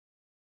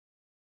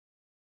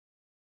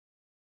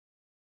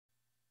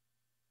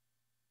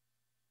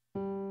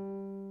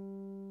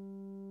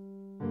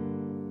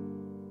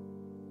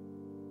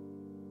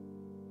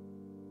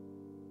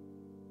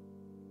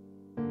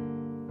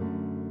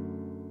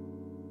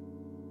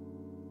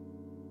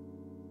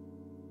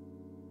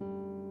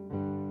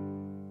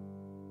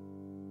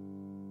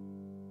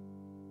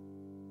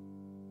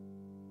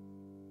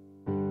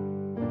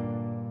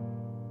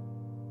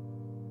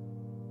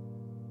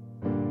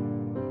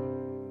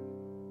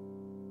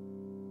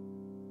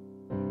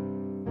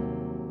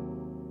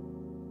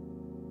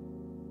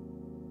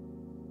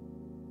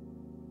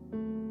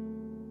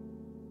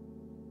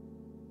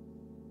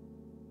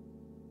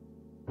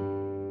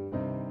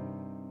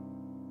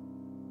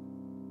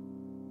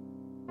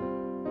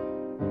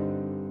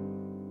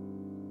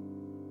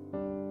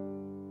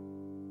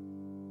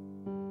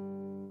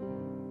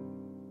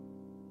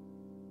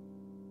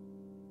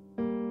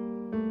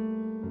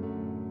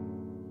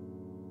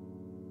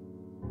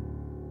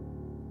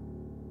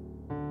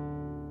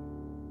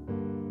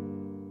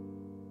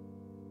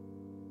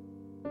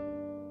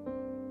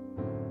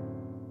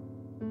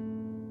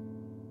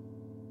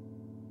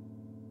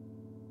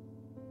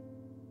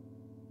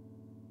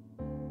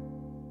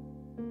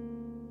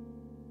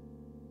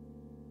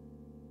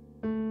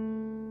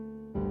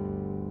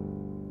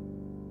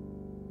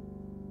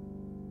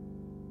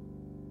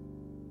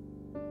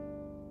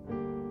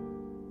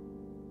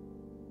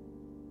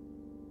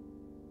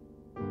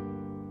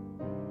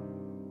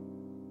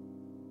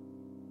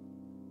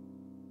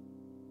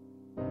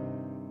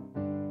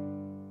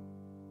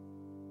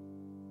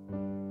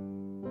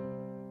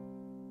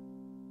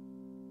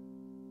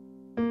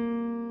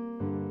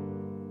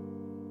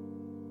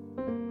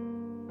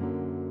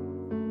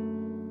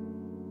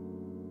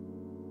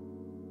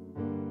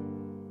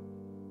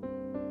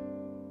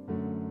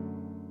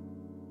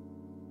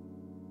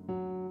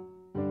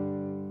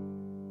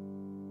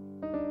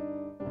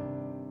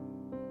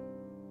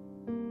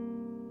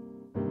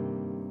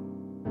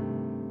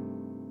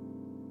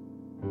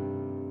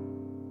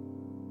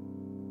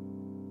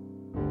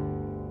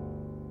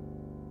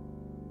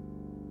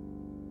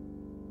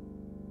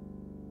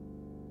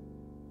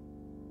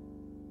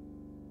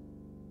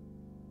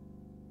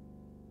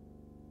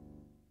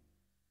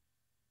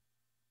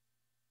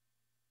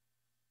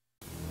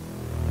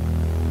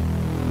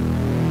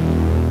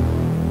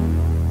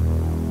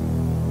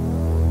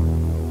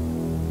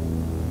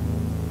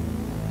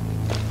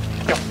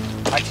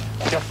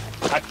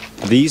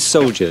These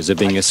soldiers are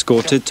being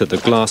escorted to the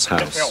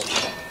Glasshouse.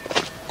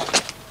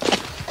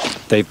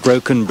 They've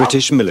broken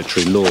British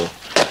military law.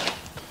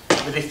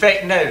 With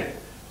effect now,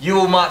 you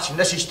will march in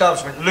this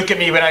establishment. Look at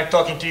me when I'm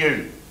talking to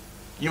you.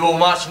 You will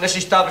march in this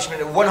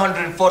establishment at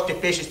 140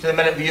 paces to the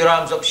minute with your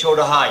arms up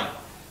shoulder high.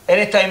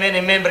 Anytime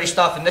any member of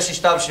staff in this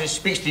establishment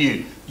speaks to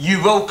you,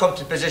 you will come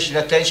to position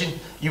of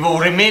attention. You will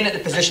remain at the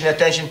position of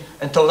attention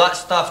until that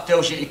staff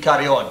tells you to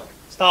carry on.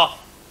 Staff.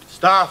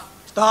 Staff.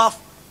 Staff.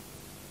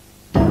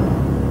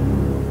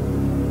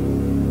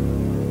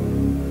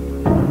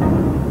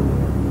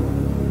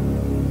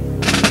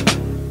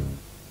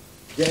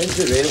 Get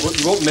into it,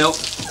 you won't melt.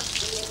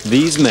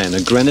 These men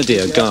are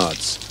Grenadier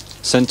Guards,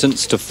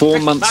 sentenced to 4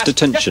 months'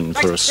 detention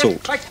for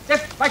assault. That's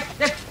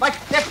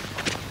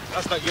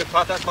not your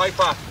path, that's my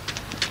path.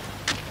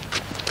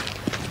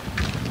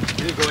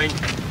 You're going.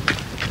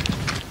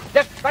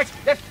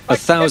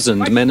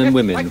 1,000 men and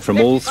women from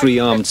all 3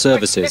 armed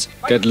services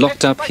get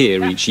locked up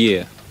here each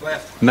year.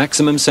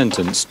 Maximum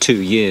sentence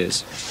 2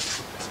 years.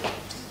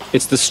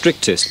 It's the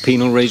strictest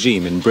penal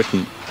regime in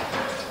Britain.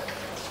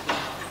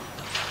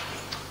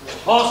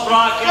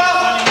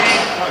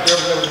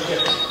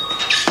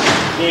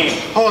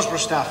 Horsburgh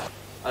staff.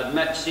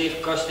 Admit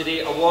safe custody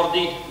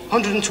awarded.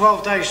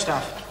 112 days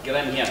staff. Get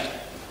in here.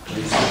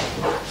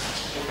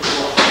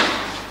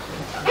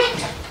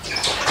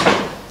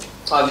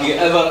 Have you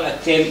ever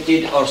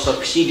attempted or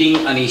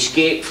succeeding in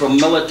escape from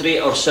military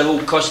or civil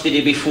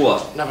custody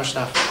before? Never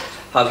staff.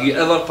 Have you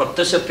ever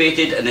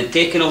participated in the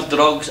taking of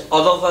drugs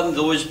other than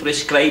those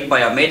prescribed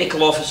by a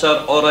medical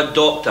officer or a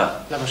doctor?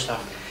 Never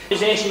staff.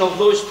 Possession of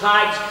those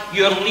tags,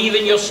 you're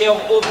leaving yourself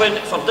open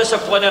for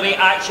disciplinary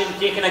action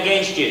taken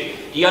against you.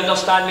 Do you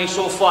understand me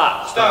so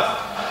far?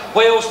 Staff.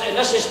 Whilst in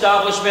this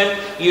establishment,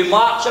 you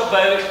march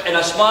about in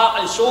a smart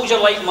and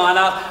soldier-like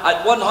manner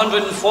at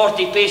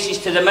 140 paces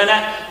to the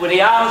minute, with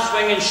the arms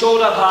swinging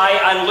shoulder high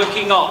and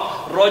looking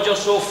up. Roger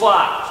so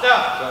far?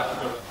 Staff.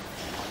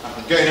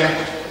 Get in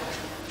here.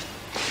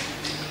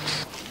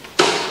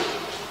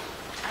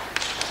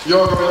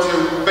 You're going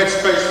to bed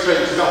space 3,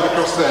 which is up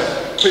across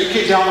there. Put your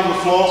kit down on the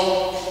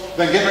floor,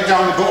 then get back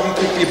down the bottom and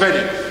pick your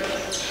bedding.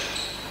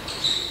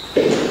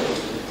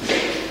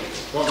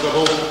 One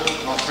double,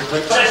 nice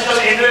quickly. Let's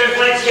move,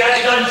 let's get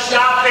it done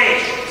sharply.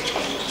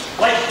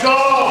 Let's go!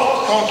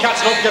 Come on, catch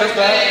it up, get up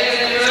there.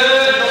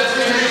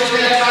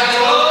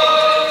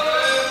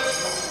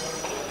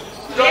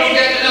 Don't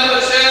get the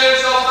number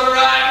 2s off the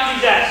right.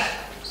 Who's this?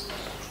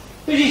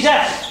 Who's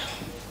this?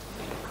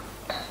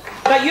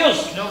 Is that yours?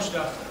 No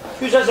staff.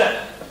 Whose is it?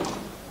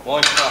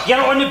 One staff. Get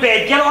it on the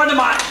bed, get it on the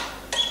mat.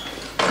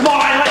 Come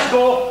on, let's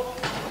go.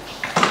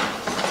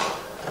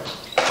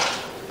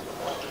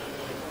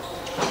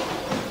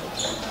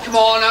 Come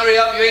on, hurry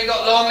up, you ain't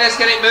got long, let's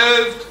get it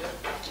moved.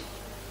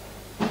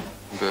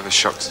 A bit of a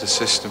shock to the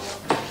system.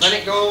 Let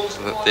it go.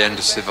 At the end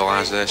of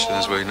civilization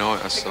as we know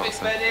it, that sort of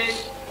thing.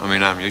 I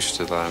mean, I'm used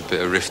to that, a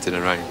bit of rifting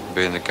around,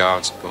 being the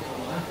guards, but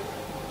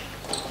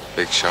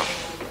big shock.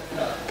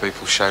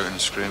 People shouting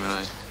and screaming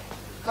at you.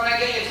 Can I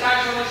get your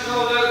tags on the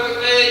shoulder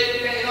quickly?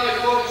 Get your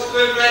knife, fork and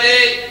spoon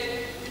ready.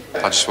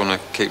 I just want to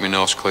keep my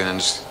nose clean and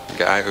just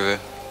get out of here,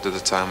 do the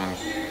time and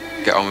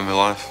get on with my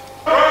life.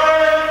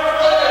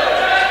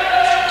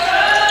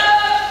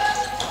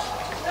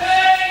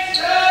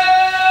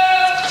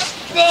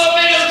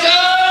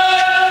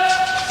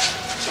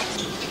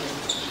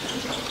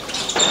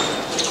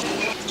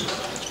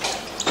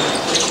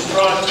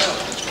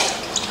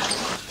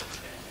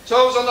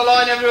 Tools on the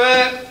line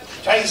everywhere.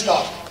 Chains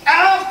locked.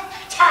 Out!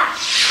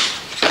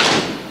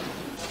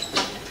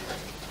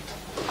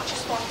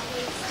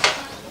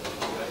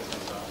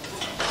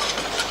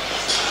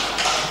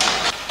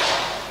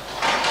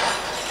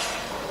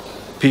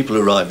 People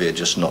arrive here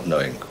just not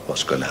knowing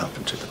what's going to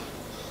happen to them.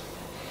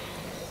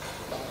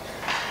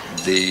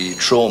 The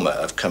trauma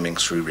of coming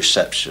through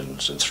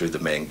receptions and through the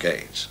main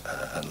gate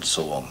and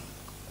so on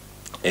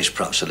is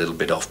perhaps a little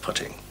bit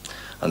off-putting,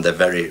 and they're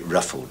very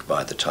ruffled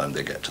by the time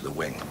they get to the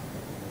wing.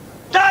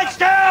 Stand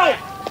still!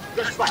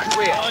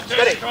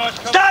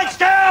 Stand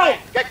still!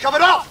 Get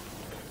covered up!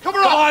 Cover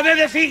up! Come on, move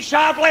the feet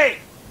sharply!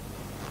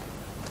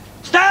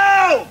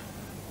 Still!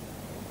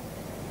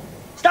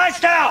 Stand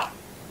still!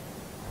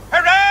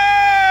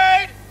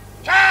 Parade!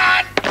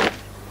 Can!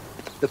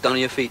 Look down on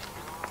your feet.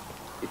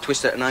 You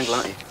twist at an angle,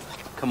 aren't you?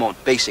 Come on,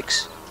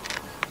 basics.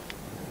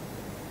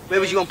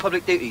 Where was you on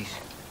public duties?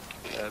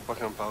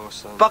 Buckingham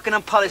Palace.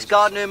 Buckingham Palace,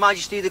 guarding Her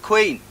Majesty the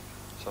Queen.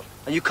 Sorry.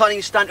 And you can't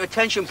even stand to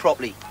attention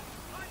properly.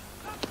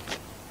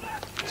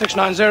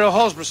 690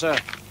 Horsburgh, sir.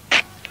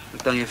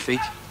 Look down on your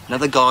feet.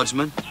 Another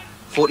guardsman.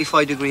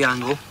 45-degree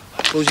angle.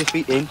 Close your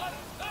feet in.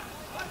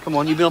 Come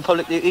on, you've been on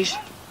public duties?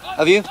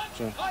 Have you?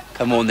 Sure.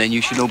 Come on then,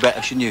 you should know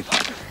better, shouldn't you?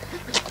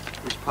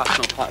 This pack's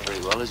not packed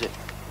very well, is it?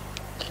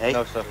 Hey?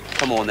 No, sir.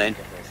 Come on then.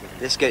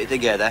 Let's get it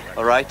together,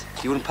 all right?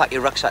 You wouldn't pack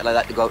your rucksack like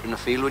that to go out in the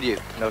field, would you?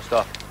 No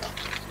staff.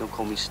 Don't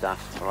call me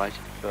staff, all right?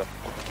 Sure.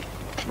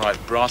 Right,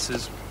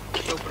 brasses.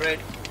 Show parade.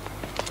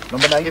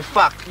 Number 9. In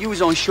fact, you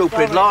was on show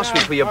parade last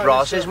week for your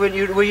brasses, were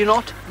you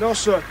not? No,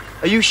 sir.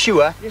 Are you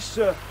sure? Yes,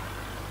 sir.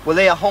 Well,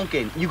 they are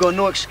honking. You got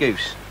no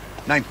excuse.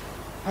 Name?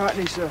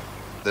 Hartley, sir.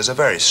 There's a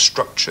very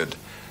structured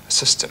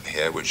system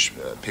here which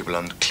people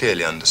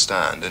clearly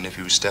understand, and if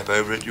you step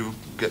over it, you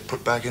get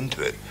put back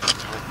into it.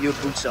 Your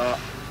boots are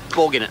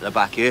bogging at the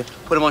back here.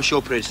 Put them on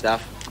show parade,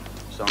 staff.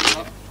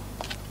 Sorry.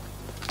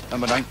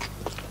 Number 9.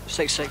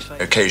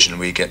 665. Occasionally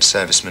we get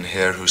servicemen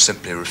here who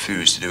simply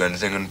refuse to do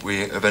anything, and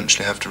we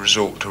eventually have to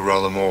resort to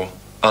rather more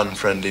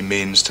unfriendly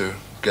means to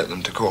get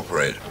them to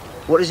cooperate.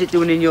 What is it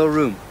doing in your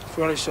room?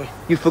 Forgot it, sir.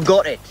 You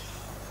forgot it.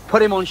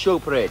 Put him on show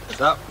parade.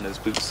 Stop. Those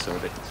boots,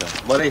 sorry.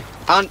 Murray.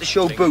 And to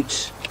show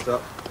boots.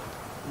 Stop.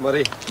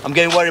 Murray. I'm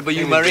getting worried about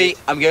you, Murray.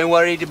 I'm getting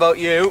worried about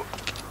you.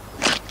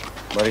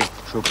 Murray,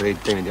 show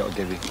parade, down the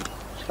give you.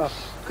 Stop.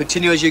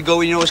 Continue as you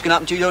go, you know what's going to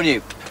happen to you, don't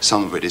you?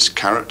 Some of it is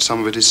carrot, some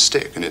of it is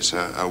stick, and it's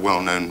a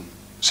well-known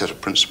set of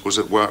principles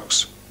that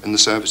works in the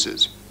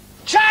services.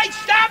 Change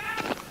step!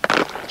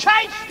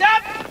 Change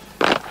step!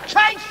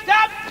 Change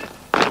step!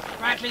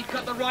 Bradley,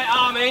 cut the right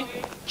arm in.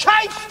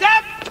 Change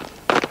step!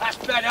 That's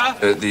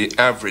better. The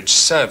average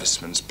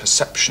serviceman's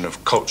perception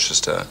of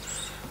Colchester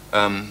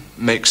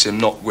makes him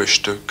not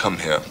wish to come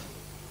here,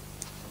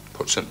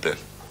 put simply.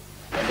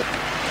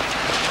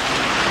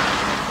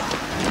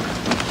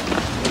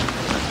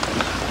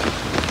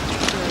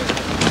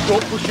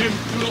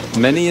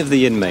 Many of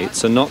the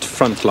inmates are not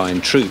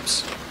frontline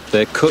troops.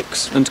 They're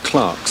cooks and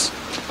clerks,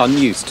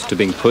 unused to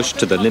being pushed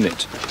to the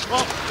limit.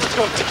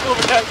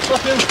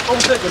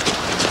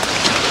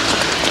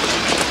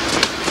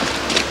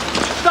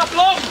 Stop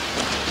long!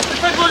 The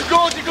big one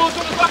goes, he goes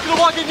on the back of the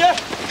wagon, yeah?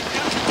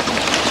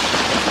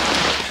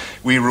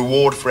 We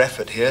reward for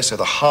effort here, so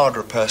the harder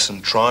a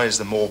person tries,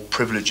 the more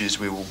privileges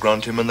we will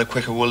grant him, and the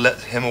quicker we'll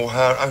let him or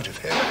her out of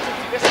here.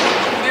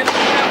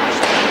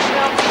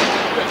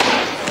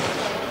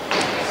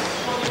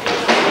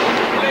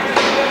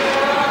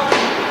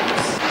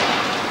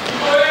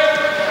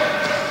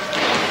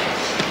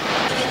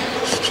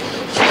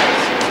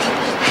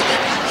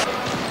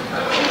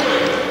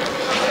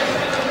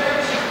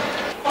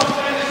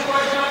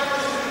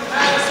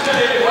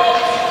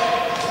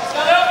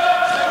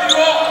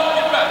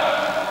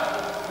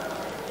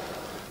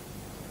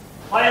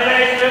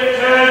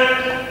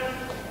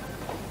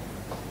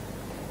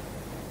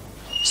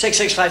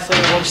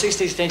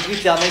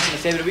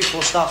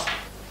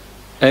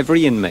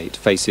 Every inmate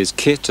faces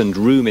kit and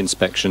room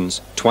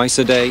inspections twice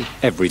a day,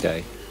 every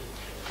day.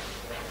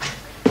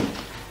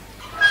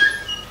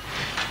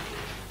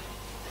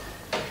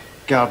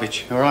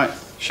 Garbage, all right.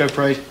 Show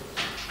parade.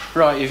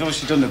 Right, you've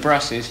obviously done the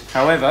brasses.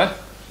 However,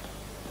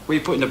 when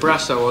you're putting the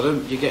brasso on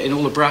them, you're getting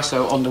all the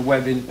brasso on the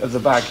webbing of the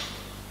bag.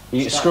 You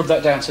need to scrub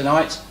that down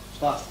tonight.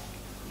 Staff.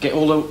 Get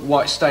all the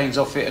white stains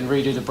off it and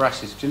redo the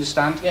brasses. Do you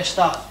understand? Yes,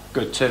 staff.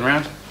 Good, turn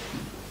around.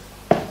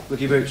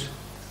 Look at your boots.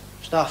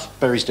 Staff.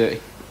 Berry's dirty.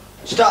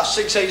 Staff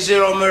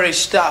 680 Murray,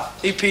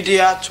 staff.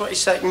 EPDR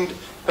 22nd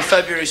of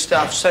February,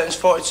 staff. Sentence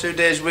 42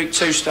 days, week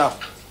 2, staff.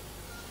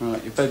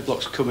 Right, your bed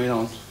block's coming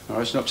on. All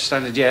right, it's not up to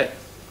standard yet.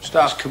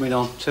 Staff. It's coming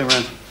on. Turn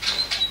around.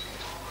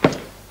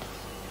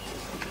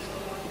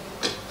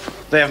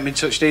 They haven't been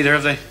touched either,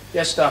 have they?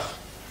 Yes, staff.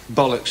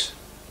 Bollocks.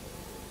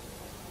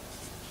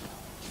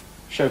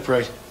 Show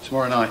parade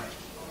tomorrow night.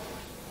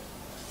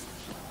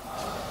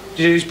 Did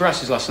you use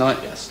brasses last night?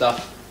 Yeah,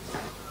 stuff.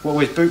 What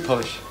with? Boot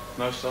polish?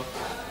 No stuff.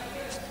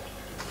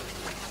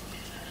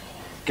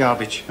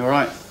 Garbage, all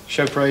right.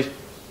 Show parade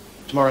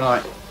tomorrow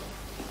night.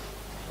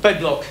 Bed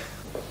block.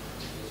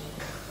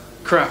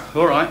 Crap,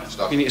 all right.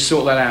 Stuff. You need to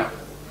sort that out.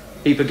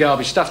 Heap of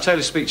garbage. Staff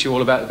Taylor spoke to you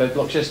all about the bed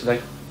blocks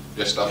yesterday.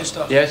 Yes, stuff. Yes,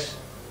 staff. Yes?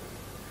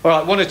 All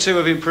right, 1 or 2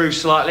 have improved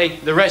slightly.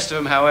 The rest of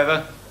them,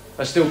 however,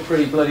 are still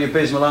pretty bloody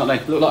abysmal, aren't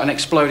they? Look like an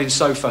exploding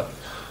sofa.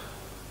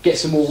 Get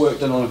some more work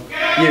done on them.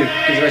 You,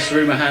 give the rest of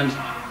the room a hand.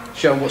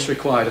 Show them what's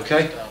required,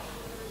 OK?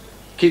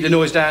 Keep the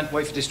noise down,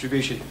 wait for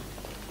distribution.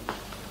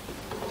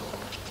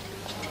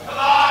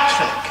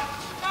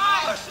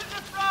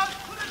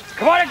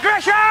 Come on,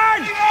 aggression!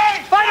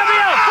 Fight up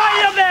here!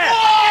 Fight up there!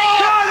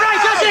 Come on,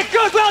 right, that's it!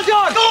 Good, well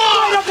done!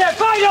 Fight up there!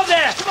 Fight up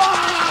there!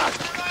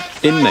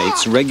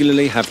 Inmates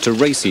regularly have to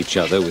race each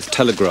other with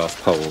telegraph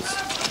poles.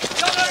 Find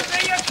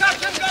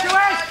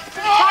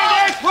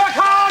it! Work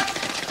hard!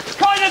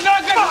 Kind of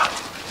not good!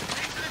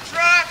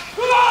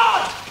 Come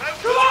on!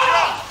 Come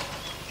on!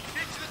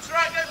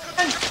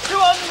 Do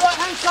it on the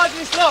right-hand side of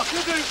this lock.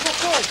 You're doing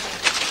football.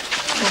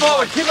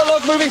 Forward. Keep the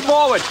log moving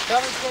forward.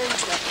 And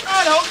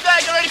hold there.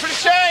 Get ready for the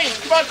chain.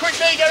 Come on, quick,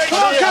 Lee. Get ready for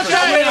the chain.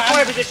 Come on, in a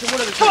fire position.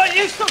 One of the two. Come on,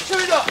 you stop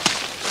shooting up.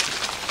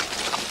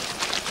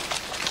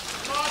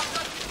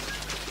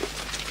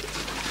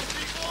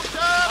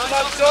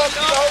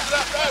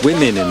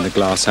 Women in the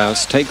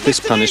Glasshouse take this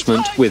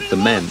punishment with the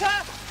men,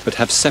 but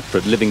have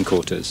separate living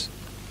quarters.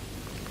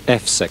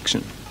 F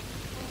section.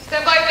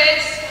 Stand by,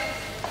 bits.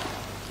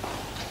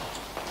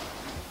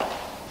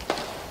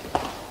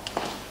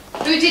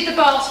 Who did the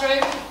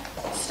bathroom?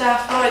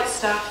 Staff, right,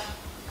 staff.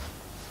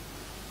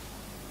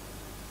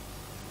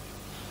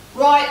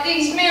 Right,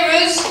 these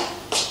mirrors.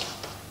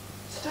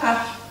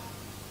 Staff.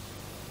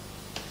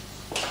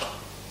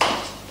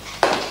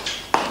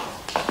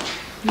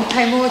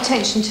 pay more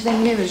attention to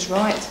them mirrors,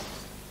 right?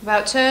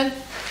 About turn.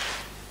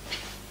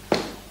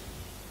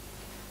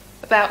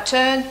 About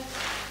turn.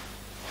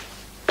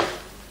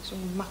 There's all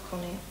muck on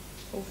here,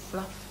 all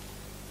fluff.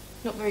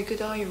 Not very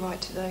good, are you, Right,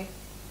 today?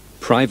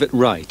 Private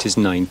Wright is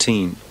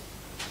 19.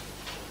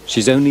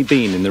 She's only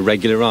been in the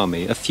regular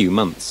army a few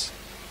months.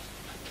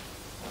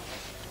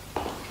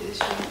 Look at this,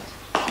 Right.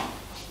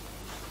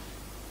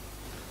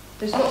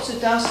 There's lots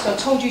of dust. I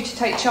told you to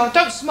take charge.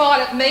 Don't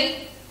smile at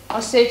me. I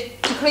said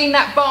to clean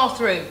that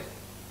bathroom.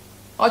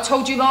 I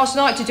told you last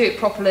night to do it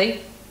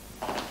properly.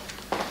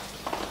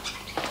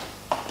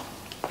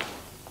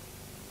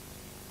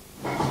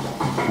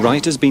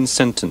 Wright has been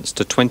sentenced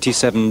to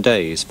 27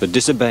 days for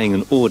disobeying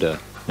an order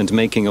and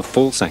making a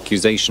false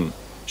accusation.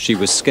 She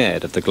was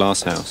scared of the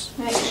Glasshouse.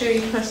 Make sure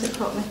you press it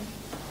properly.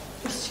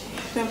 Just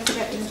don't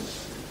forget your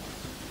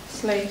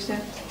sleeves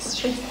there.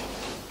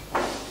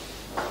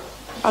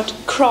 I'd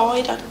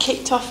cried, I'd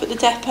kicked off at the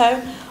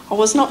depot. I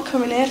was not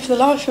coming here for the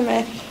life of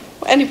me.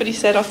 What anybody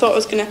said, I thought I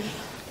was going to...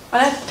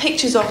 I had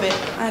pictures of it,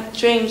 I had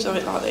dreams of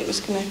it, like it was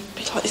going to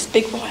be like this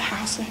big white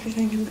house and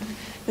everything, and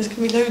there's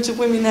going to be loads of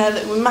women there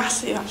that were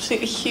massive,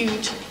 absolutely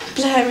huge,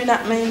 blaring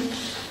at me,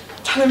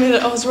 telling me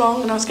that I was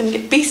wrong and I was going to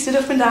get beasted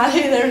up and down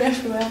here, there and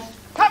everywhere.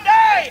 Come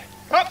day!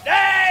 Come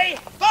day!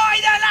 By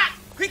the left!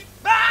 Quick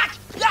back!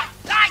 Left,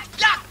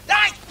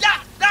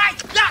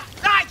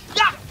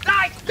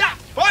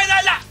 by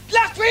the left!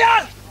 Left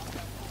wheel!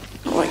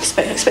 I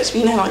expect to be,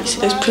 you know, like you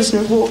see those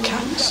prisoner of war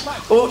camps. I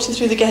walked in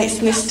through the gates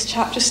and this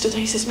chap just stood there,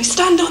 he says to me,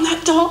 stand on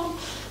that door!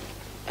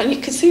 And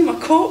you could see my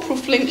corporal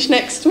flinch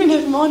next to me,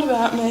 never mind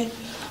about me.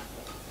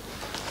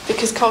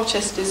 Because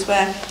Colchester's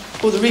where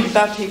all the really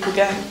bad people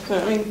go. You know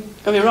what I mean?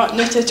 Got to be a right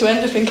nutter to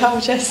end up in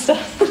Colchester.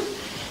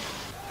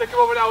 Take him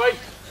over now, eh?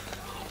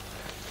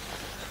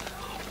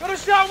 Gotta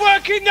start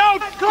working now!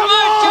 Come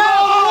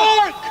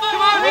on!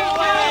 Come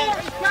on!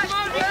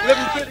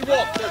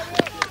 11:31.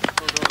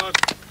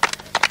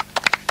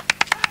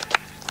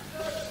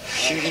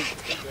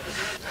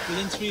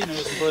 Within 3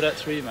 hours before that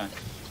 3, man.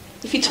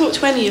 If you talk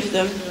to any of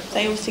them,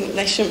 they all think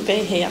they shouldn't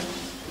be here.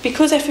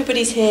 Because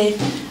everybody's here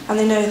and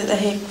they know that they're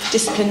here for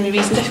disciplinary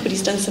reasons,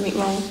 everybody's done something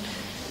wrong.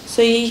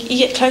 So you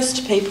get close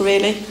to people,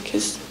 really,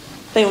 because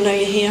they all know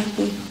you're here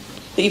and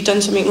that you've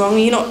done something wrong.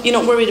 And you're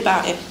not worried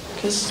about it,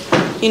 because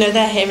you know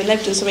they're here and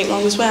they've done something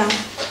wrong as well.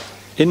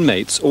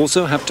 Inmates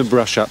also have to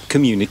brush up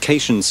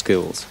communication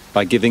skills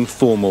by giving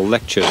formal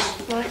lectures.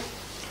 Right.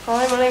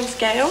 Hi, my name's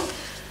Gail.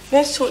 I'm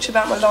going to talk to you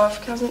about my life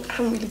because I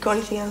haven't really got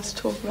anything else to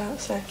talk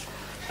about, so I'm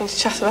going to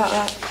chat about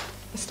that.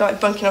 I started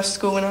bunking off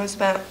school when I was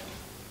about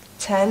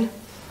 10.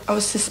 I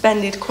was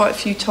suspended quite a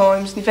few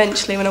times, and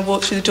eventually when I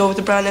walked through the door with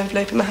a brown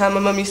envelope in my hand, my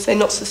mum used to say,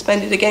 not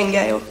suspended again,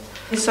 Gail.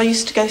 So I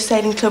used to go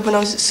sailing club when I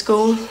was at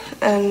school,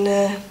 and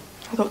I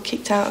got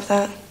kicked out of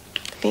that,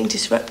 being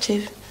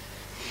disruptive,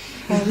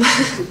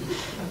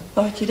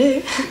 like you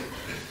do.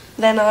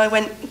 Then I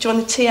joined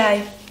the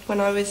TA when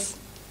I was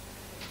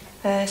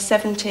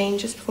 17,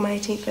 just before my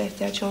 18th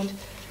birthday I joined.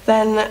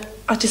 Then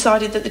I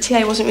decided that the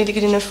TA wasn't really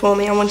good enough for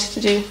me. I wanted to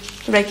do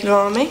the regular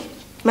army,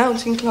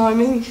 mountain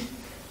climbing,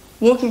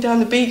 walking down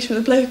the beach with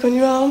a bloke on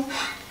your arm.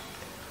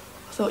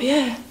 I thought,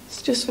 yeah,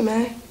 it's just for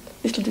me.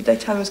 Little did they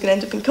tell me I was going to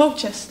end up in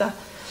Colchester.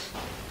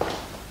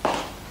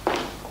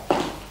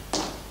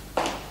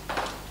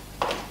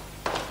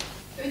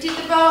 Who did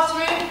the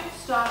bathroom?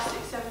 Staff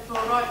 674,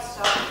 right,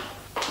 staff.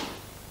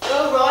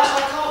 Well, right,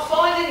 I can't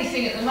find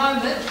anything at the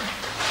moment.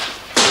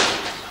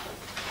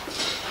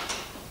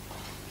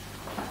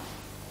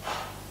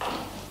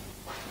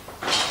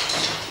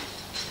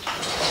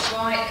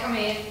 Right, come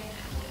in.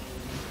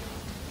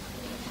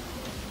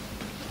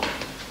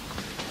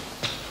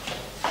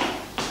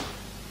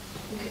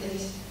 Look at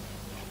these.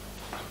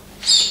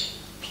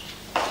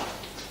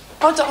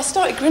 I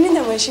started grinning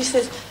then when she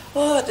said,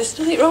 oh, there's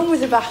nothing wrong with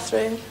the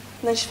bathroom.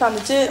 And then she found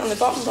the dirt on the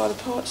bottom by the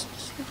pipes.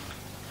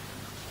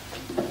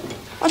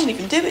 I didn't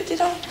even do it,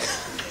 did I?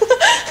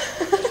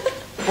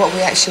 What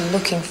we're actually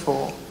looking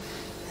for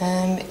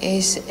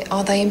is,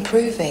 are they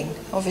improving?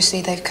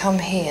 Obviously, they've come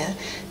here,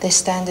 their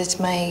standards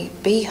may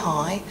be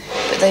high,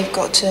 but they've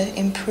got to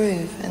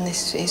improve, and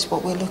this is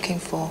what we're looking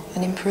for,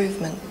 an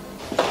improvement.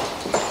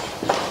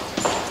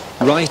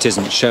 Wright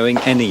isn't showing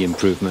any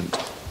improvement,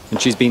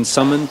 and she's been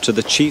summoned to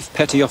the Chief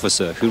Petty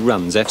Officer who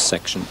runs F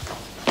Section.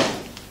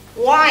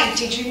 Why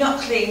did you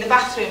not clean the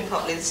bathroom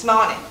properly this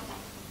morning?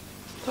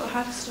 But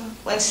I had to.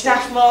 When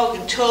Staff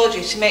Morgan told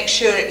you to make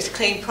sure it was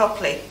cleaned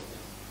properly.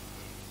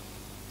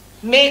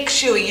 Make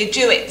sure you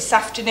do it this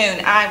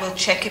afternoon. I will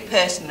check it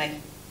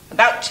personally.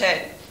 About turn.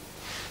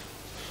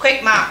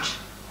 Quick march.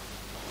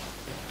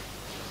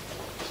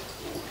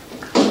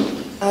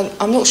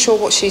 I'm not sure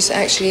what she's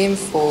actually in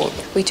for.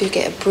 We do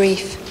get a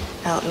brief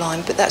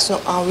outline, but that's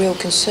not our real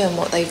concern,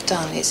 what they've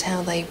done. It's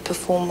how they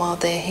perform while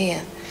they're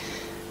here.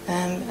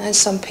 And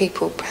some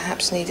people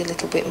perhaps need a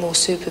little bit more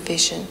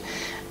supervision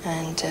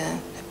and a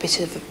bit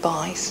of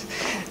advice,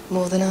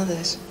 more than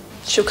others.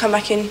 She'll come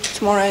back in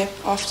tomorrow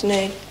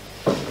afternoon.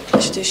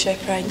 She'll do a show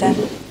parade then.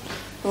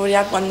 I've already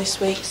had one this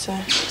week, so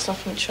it's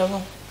not much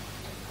trouble.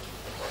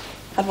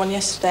 had one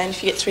yesterday, and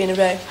if you get 3 in a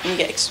row, then you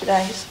get extra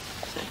days.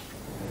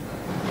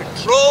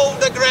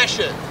 Controlled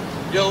aggression.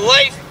 Your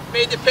life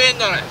may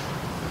depend on it.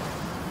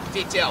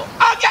 Detail.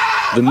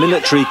 The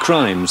military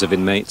crimes of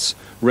inmates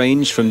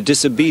range from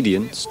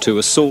disobedience to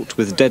assault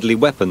with deadly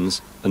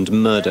weapons and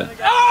murder.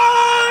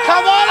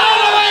 Come on all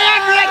the way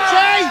in,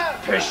 Richie!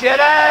 Push it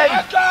in!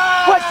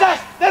 What's this?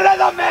 The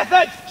rhythm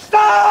method!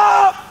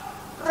 Stop!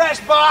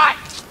 Rest back!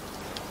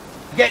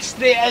 Get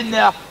straight in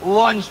there.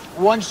 One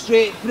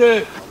straight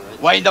through.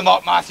 Wind them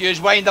up,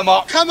 Matthews, wind them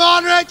up. Come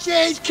on, Richie,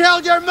 he's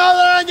killed your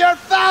mother and your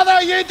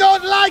father. You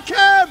don't like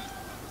him.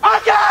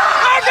 Again!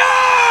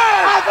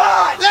 Let's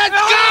go, let's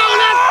kill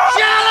him!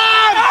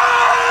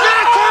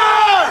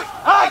 Better!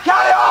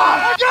 Carry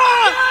on!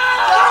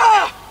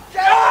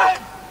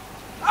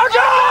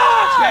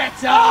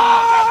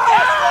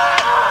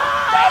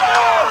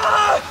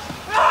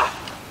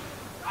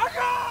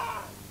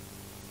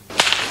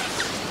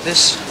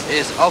 This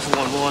is Alpha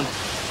 1-1,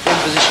 in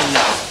position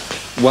now.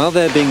 While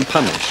they're being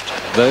punished,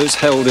 those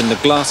held in the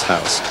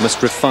Glasshouse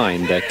must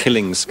refine their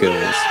killing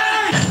skills.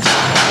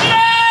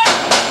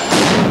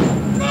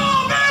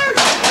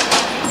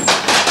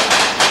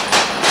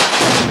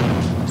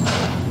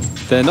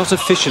 They're not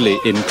officially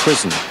in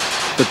prison,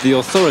 but the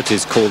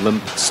authorities call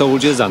them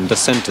soldiers under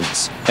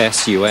sentence,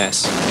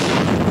 SUS.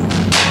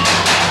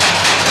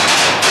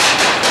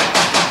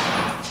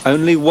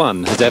 Only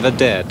one has ever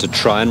dared to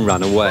try and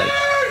run away.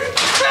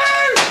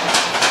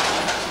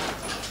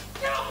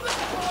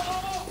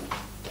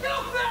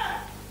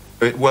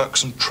 It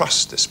works on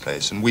trust, this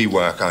place, and we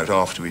work out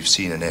after we've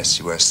seen an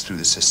SUS through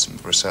the system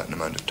for a certain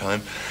amount of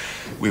time.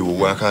 We will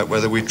work out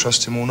whether we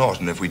trust him or not,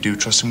 and if we do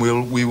trust him,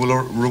 we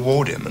will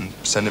reward him and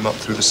send him up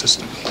through the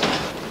system.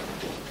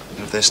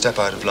 And if they step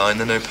out of line,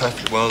 they know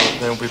perfectly well that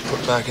they'll be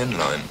put back in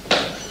line.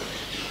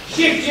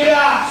 Shift your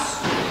ass!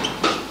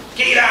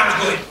 Get your arms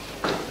going.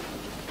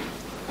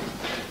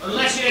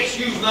 Unless you're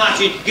excused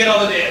marching, get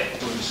over there.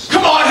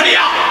 Come on, hurry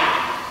up!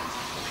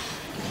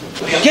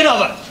 Get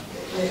over!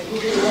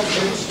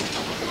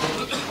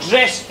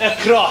 Dress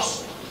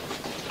across.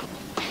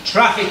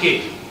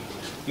 Trafficking.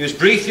 You was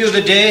briefed the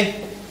other day.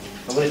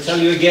 I'm going to tell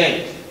you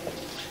again.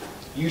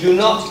 You do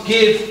not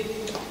give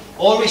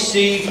or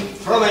receive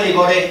from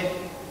anybody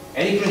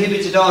any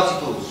prohibited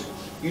articles.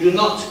 You do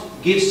not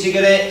give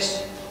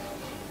cigarettes,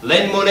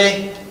 lend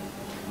money,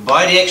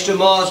 buy the extra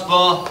Mars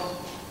bar,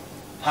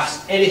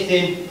 pass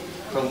anything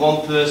from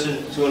one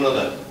person to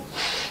another.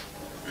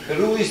 The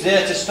rule is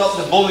there to stop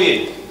the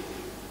bullying.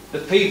 The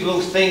people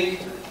who think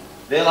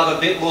they'll have a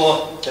bit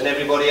more than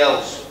everybody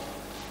else.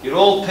 You're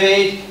all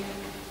paid,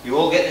 you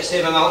all get the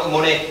same amount of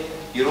money,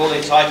 you're all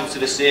entitled to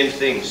the same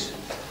things.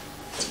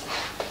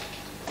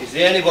 Is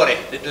there anybody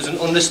that doesn't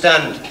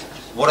understand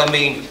what I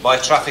mean by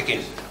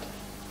trafficking?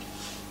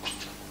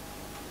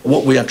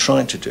 What we are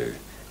trying to do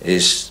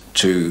is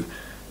to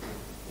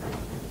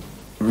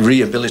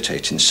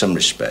rehabilitate in some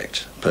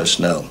respect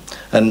personnel,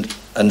 and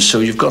so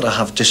you've got to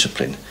have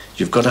discipline,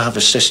 you've got to have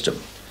a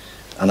system,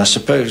 and I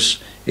suppose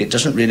it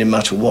doesn't really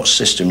matter what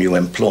system you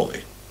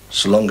employ,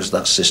 so long as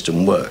that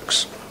system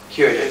works.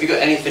 Kieran, have you got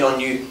anything on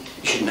you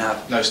shouldn't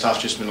have? No, staff,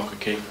 just been lock a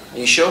key. Are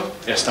you sure?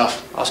 Yes,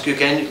 staff. Ask you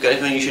again, have you got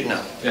anything on you shouldn't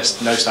have? Yes,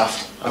 no,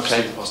 staff. Okay.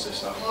 Absolutely positive,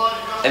 staff.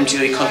 Empty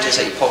all your contents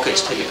out your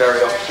pockets, take your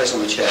berry off, place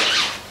on the chair.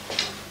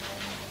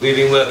 We've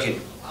been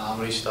working.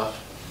 Armory staff.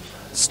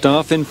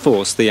 Staff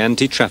enforce the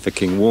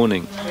anti-trafficking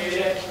warning.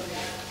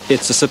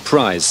 It's a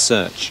surprise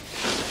search.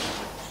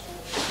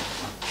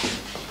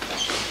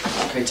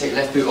 Okay, take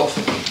your left boot off.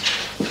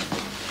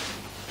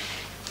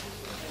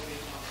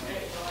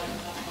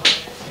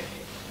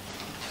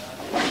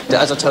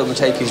 As I told him to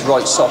take his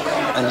right sock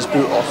and his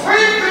boot off,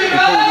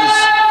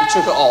 he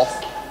took it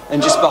off,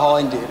 and just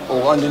behind it,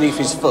 or underneath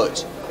his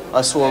foot,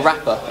 I saw a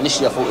wrapper.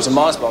 Initially I thought it was a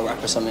Mars bar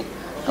wrapper or something,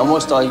 and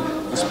once I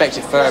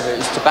inspected further, it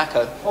was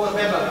tobacco.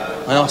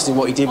 I asked him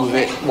what he did with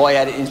it, why he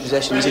had it in his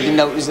possession. He said he didn't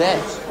know it was there.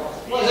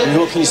 And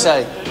what can you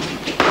say?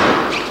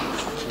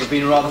 You've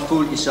been rather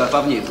fool at yourself,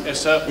 haven't you? Yes,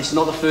 sir. It's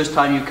not the first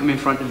time you've come in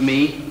front of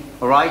me.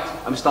 All right?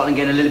 I'm starting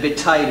to get a little bit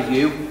tired of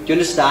you. Do you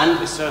understand?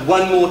 Yes, sir.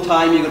 One more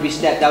time you're going to be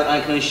stepped out, and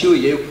I can assure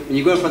you, when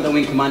you go in front of the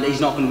wing commander, he's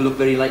not going to look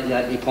very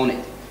lightly upon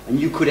it. And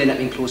you could end up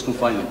in close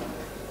confinement.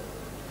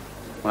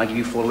 When I give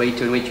you 4 away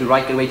to your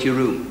right, get away to your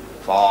room.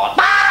 4.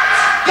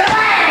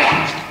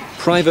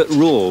 Private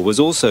Raw was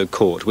also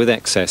caught with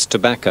excess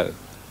tobacco.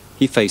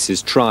 He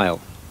faces trial.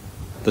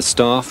 The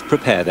staff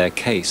prepare their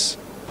case.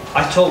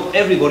 I told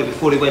everybody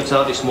before he went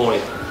out this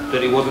morning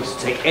that he wasn't to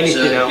take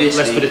anything out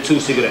less for the 2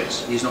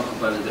 cigarettes. He's not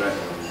complaining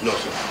directly. No,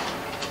 sir.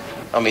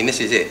 I mean, this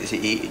is it.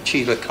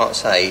 Cheeseworth can't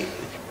say,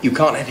 you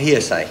can't have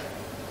hearsay.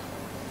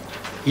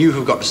 You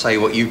have got to say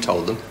what you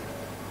told them,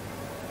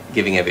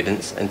 giving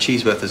evidence, and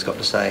Cheeseworth has got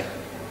to say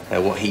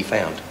what he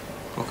found.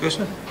 Okay,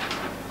 sir.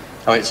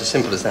 I mean, it's as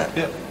simple as that.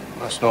 Yeah,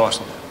 that's nice.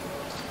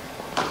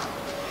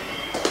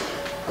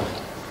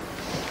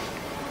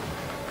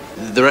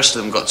 The rest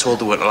of them got told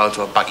they weren't allowed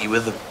to have backy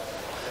with them.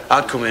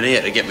 I'd come in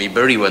here to get me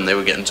burry when they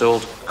were getting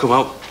told, come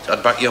out,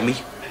 I'd backy on me.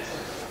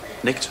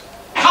 Nicked.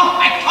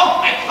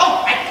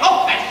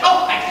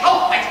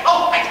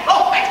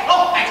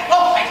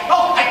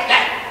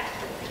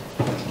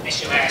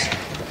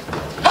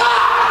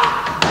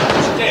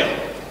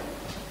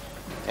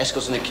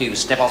 and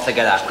accused. Step off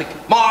together. Quick.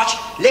 March.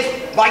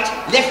 Left,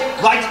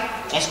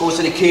 right. Escorts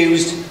and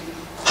accused.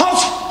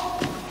 Halt!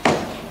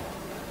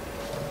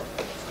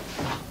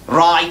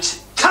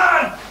 Right.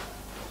 Turn!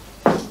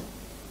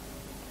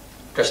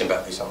 Dressing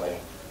back, please, something.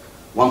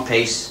 One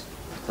piece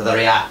to the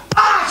rear.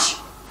 March!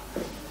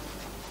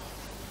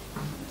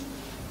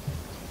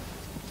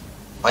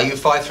 Are you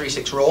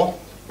 536 Raw?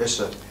 Yes,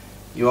 sir.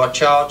 You are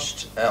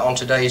charged on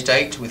today's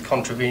date with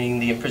contravening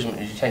the Imprisonment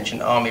and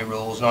Detention Army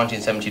Rules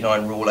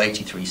 1979 Rule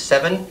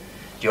 83.7. Do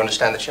you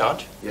understand the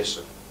charge? Yes,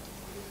 sir.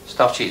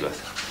 Staff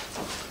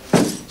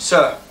Cheeseworth.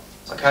 Sir,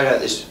 I carried out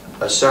this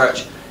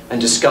search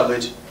and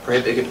discovered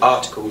prohibited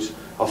articles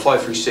on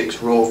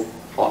 536 Raw,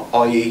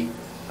 i.e.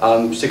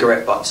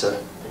 cigarette butts,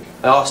 sir.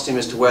 I asked him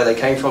as to where they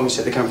came from. He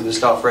said they came from the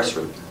staff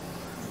restroom.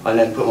 I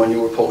then put them on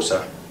your report,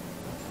 sir.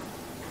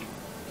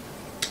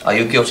 Are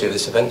you guilty of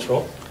this offence,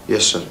 Raw?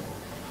 Yes, sir.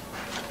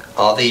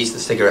 Are these the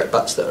cigarette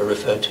butts that are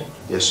referred to?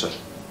 Yes, sir.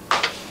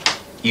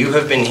 You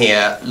have been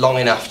here long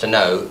enough to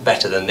know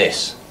better than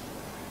this.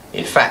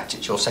 In fact,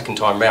 it's your second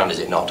time round, is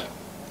it not?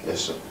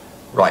 Yes, sir.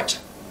 Right.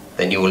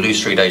 Then you will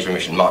lose 3 days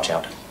remission. March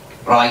out.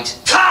 Right.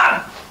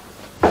 Turn!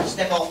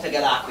 Step off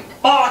together. Quick.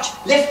 March.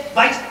 Left,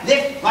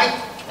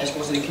 right.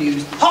 Escorts and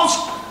accused.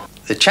 Halt!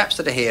 The chaps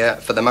that are here,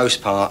 for the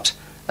most part,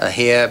 are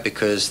here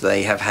because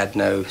they have had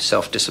no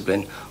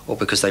self-discipline or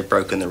because they've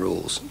broken the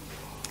rules.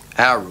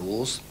 Our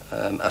rules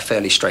are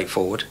fairly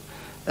straightforward.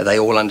 They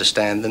all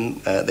understand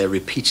them. They're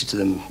repeated to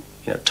them,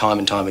 time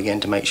and time again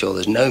to make sure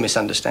there's no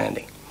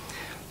misunderstanding.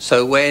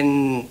 So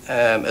when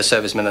a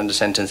serviceman under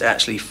sentence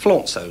actually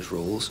flaunts those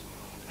rules,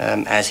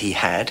 as he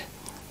had,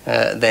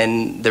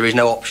 then there is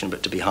no option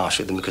but to be harsh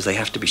with them because they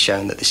have to be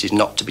shown that this is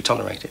not to be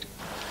tolerated.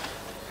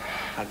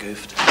 I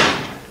goofed.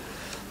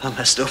 I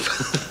messed up.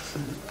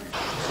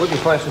 What do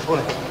you find so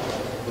funny?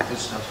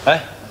 Eh?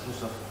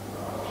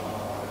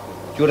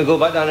 Do you want to go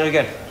back down there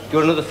again? Do you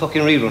want another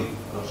fucking rerun?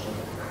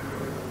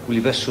 Well,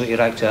 you best sort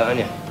your act out, aren't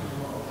you?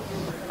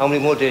 How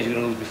many more days are you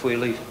going to lose before you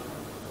leave?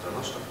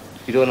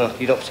 You don't know.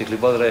 You're not particularly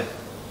bothered, eh?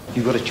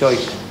 You've got a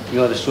choice.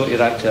 You either sort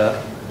your act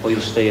out or you'll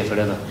stay here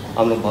forever.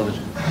 I'm not bothered.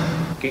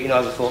 Get your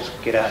other folks,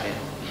 get out of here.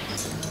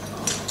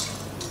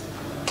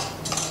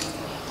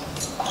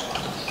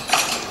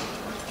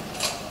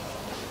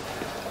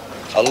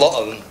 A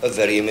lot of them are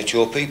very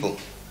immature people.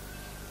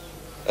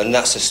 And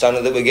that's the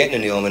standard that we're getting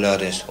in the army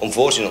nowadays,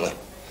 unfortunately.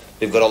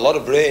 They've got a lot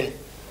of brain,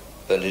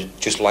 but they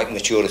just lack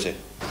maturity.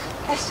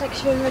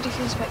 S-section ready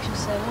for inspection,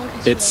 sir.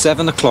 It's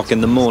 7 o'clock in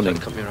the morning,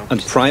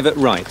 and Private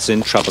Wright's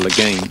in trouble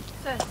again.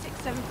 Sir,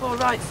 674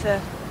 right, sir.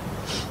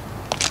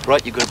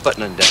 Right, you've got a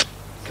button under.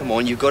 Come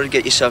on, you've got to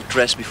get yourself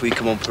dressed before you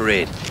come on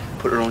parade.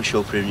 Put her on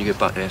show parade and you get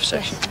back to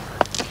F-section.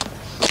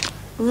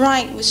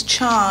 Wright was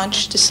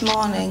charged this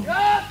morning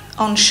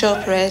on show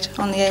parade,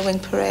 on the A-Wing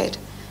parade.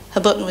 Her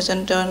button was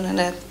undone and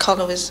her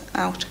collar was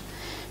out.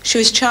 She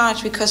was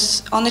charged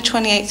because on the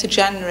 28th of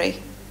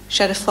January,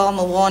 she had a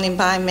formal warning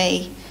by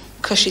me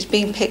because she's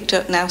been picked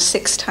up now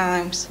 6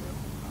 times.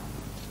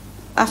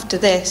 After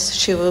this,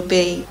 she will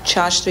be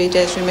charged 3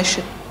 days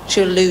remission.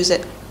 She'll lose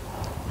it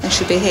and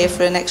she'll be here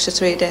for an extra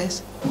 3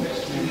 days.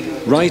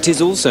 Wright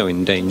is also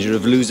in danger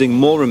of losing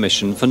more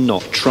remission for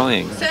not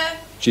trying. Sir?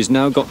 She's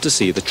now got to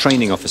see the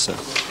training officer.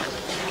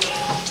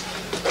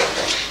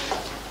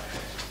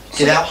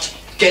 Get out.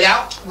 Get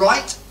out,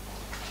 right?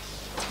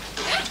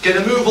 Get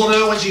a move on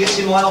her when she gets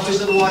in my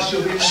office, otherwise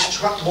she'll be in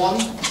trap 1.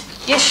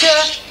 Yes,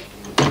 sir.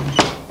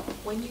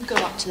 When you go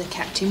up to the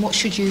captain, what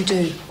should you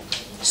do?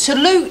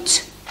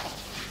 Salute!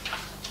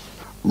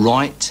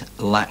 Wright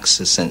lacks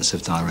a sense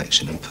of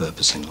direction and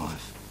purpose in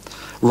life.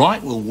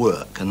 Wright will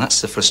work, and that's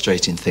the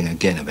frustrating thing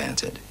again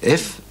about it.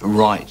 If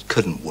Wright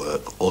couldn't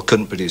work or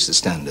couldn't produce the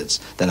standards,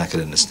 then I could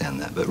understand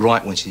that. But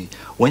Wright,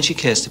 when she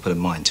cares to put her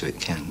mind to it,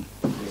 can.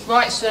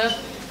 Right, sir.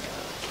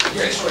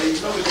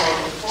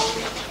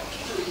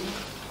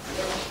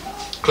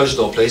 Close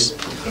the door, please.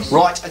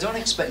 Right, I don't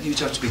expect you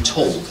to have to be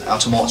told how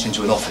to march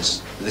into an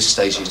office at this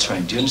stage of your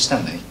training. Do you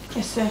understand me?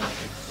 Yes, sir.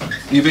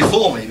 You're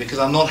before me because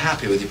I'm not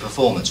happy with your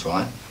performance,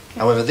 right?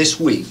 However, this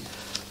week,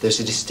 there's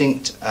a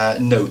distinct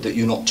note that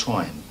you're not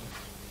trying.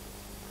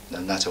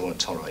 And that I won't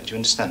tolerate. Do you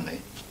understand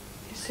me?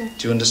 Yes, sir.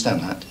 Do you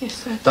understand that? Yes,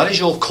 sir. That is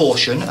your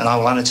caution, and I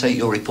will annotate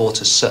your report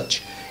as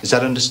such. Is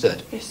that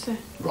understood? Yes, sir.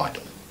 Right.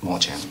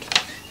 March out.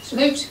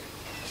 Salute.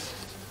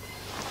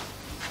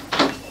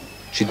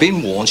 She'd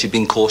been warned, she'd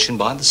been cautioned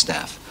by the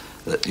staff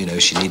that,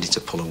 she needed to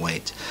pull her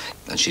weight.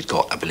 And she'd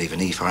got, I believe,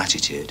 an E for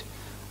attitude.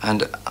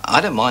 And I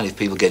don't mind if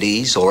people get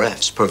E's or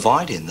F's,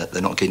 providing that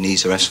they're not getting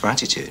E's or F's for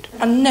attitude.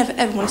 I never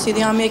ever want to see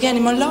the army again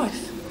in my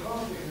life.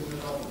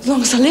 As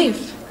long as I live.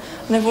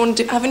 I never want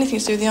to have anything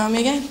to do with the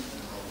army again.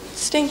 It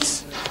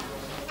stinks.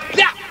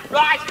 Yeah,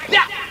 right,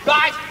 yeah,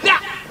 right,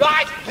 yeah,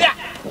 right, yeah.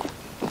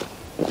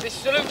 This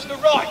salute to the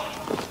right.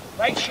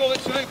 Make sure that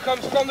salute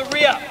comes from the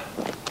rear.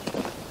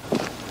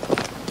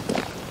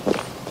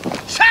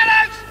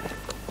 Salute!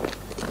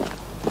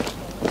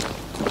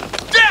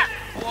 Yeah!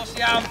 Force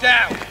the arm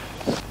down.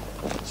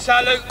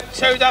 Salute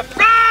to the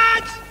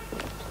front!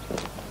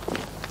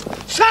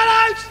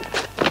 Salute!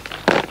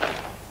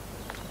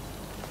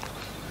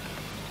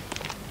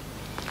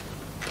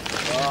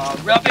 Oh,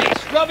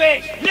 rubbish,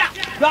 rubbish!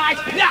 Right,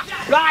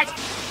 right!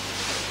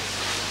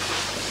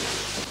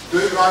 Do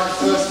it right the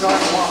first time, I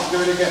want to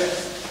do it again.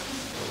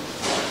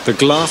 The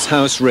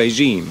Glasshouse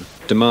regime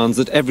demands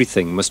that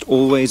everything must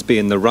always be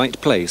in the right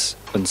place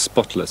and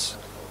spotless.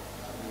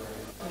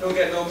 You don't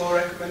get no more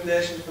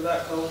recommendations for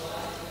that, Cole.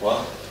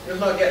 What? You'll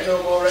not get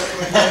no more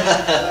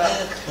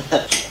recommendations for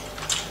that.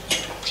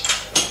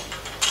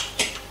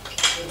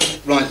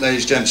 Right,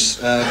 ladies and gents,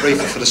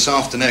 briefing for this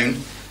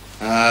afternoon.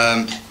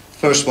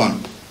 First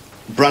one,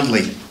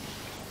 Bradley.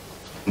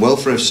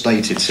 Welfare have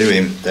stated to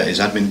him that his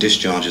admin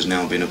discharge has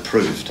now been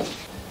approved.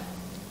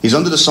 He's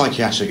under the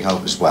psychiatric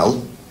help as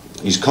well.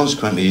 He's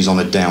on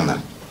a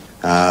downer.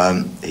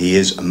 He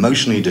is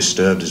emotionally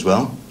disturbed as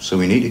well, so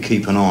we need to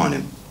keep an eye on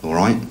him, all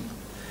right?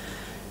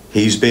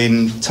 He's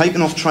been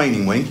taken off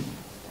training wing.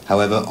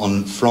 However,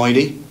 on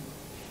Friday,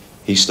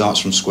 he starts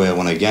from square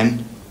one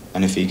again,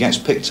 and if he gets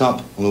picked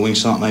up on the Wing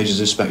Sergeant Major's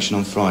inspection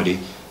on Friday,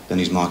 then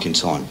he's marking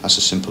time. That's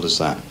as simple as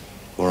that,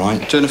 all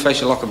right? Turn and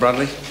face your locker,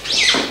 Bradley.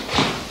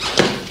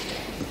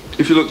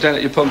 If you look down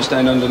at your pumps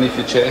down underneath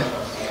your chair,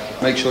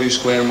 make sure you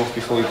square them off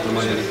before you put them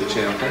underneath your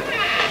chair, okay?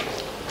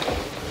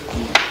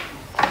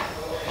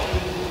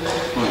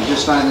 Right, you're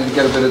just starting to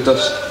get a bit of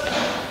dust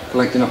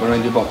collecting up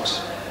around your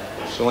box.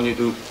 So I want you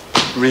to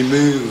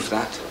remove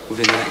that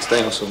within the next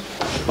day or so.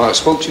 Right, I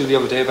spoke to you the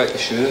other day about your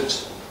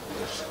shirts.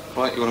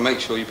 Right, you want to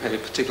make sure you pay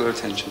particular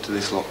attention to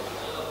this lot.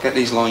 Get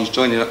these lines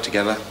joined up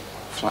together,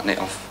 flatten it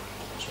off.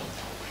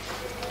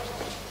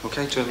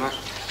 Okay, turn back.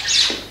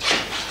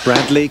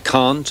 Bradley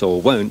can't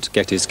or won't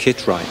get his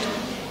kit right.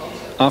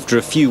 After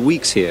a few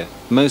weeks here,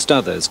 most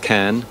others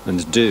can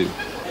and do.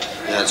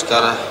 Yeah, it's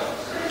gotta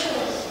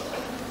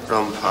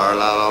run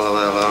parallel all the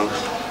way along.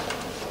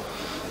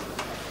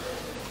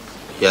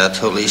 Yeah,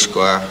 totally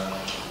square.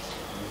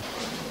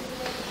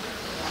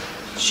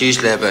 It's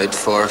usually about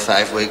 4 or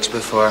 5 weeks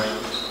before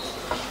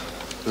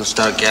you'll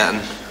start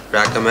getting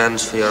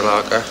recommends for your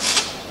locker.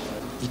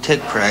 You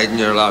take pride in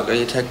your locker,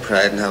 you take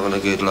pride in having a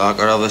good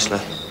locker, obviously.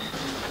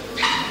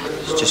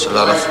 It's just a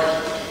lot of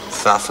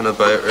faffing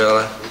about,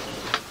 really.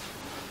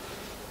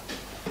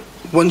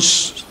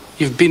 Once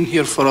you've been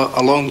here for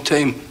a long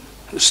time,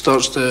 it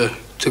starts to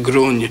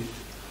grow on you.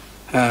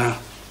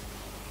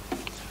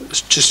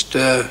 It's just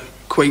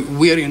quite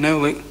weary now,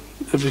 like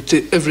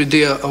every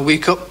day I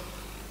wake up,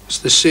 it's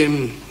the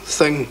same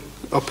thing,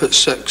 up at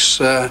 6,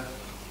 bed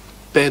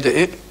at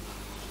 8,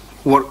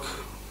 work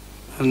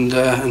and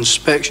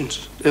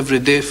inspections every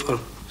day for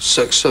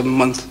 6, 7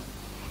 months.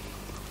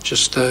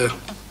 Just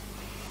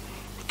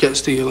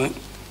gets to you, like,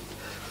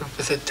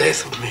 with the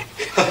death of me.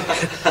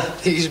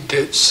 These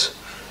boots.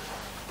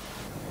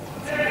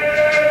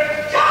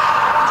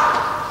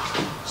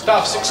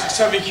 Staff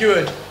 667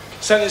 cured.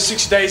 Sentence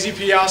 60 days,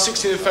 EPR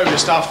 16th of February,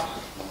 staff.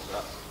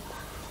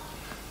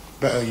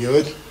 Better,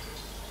 Eward.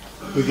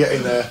 We're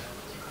getting there.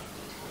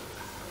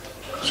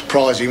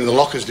 Surprising, even the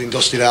locker's been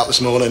dusted out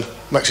this morning.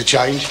 Makes a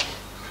change.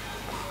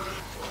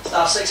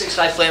 Staff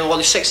 665 Flame, well,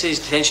 there's 6 days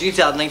detention. You need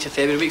to add 9th of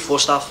February, week 4,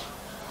 staff.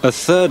 A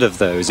third of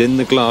those in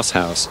the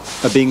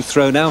Glasshouse are being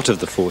thrown out of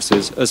the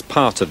forces as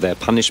part of their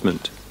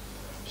punishment.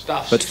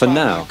 But for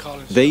now,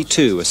 they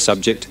too are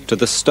subject to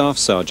the staff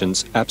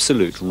sergeant's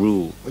absolute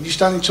rule. When you're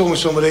standing tall with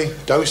somebody,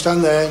 don't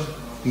stand there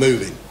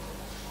moving.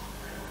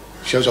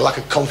 Shows a lack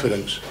of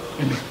confidence.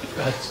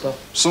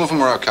 Some of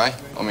them are okay.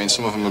 I mean,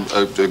 some of them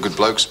are good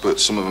blokes,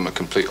 but some of them are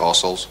complete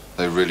arseholes.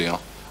 They really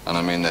are. And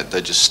I mean,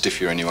 they just stiff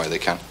you any way they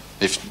can.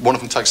 If one of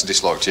them takes a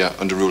dislike to you,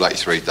 under Rule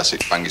 83, that's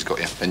it, bang, he's got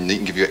you. And he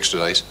can give you extra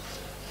days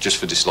just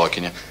for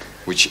disliking you,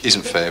 which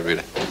isn't fair,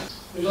 really.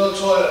 Who's on the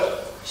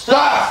toilet?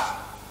 Staff!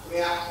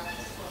 Yeah.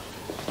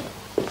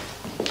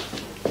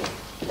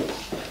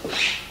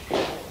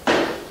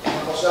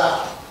 What's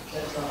that?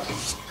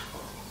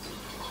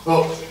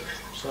 Oh.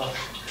 Staff.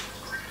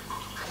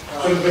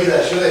 Shouldn't be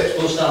there, should it?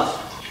 Full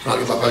staff. Right,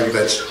 get back by your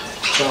beds.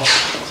 Staff.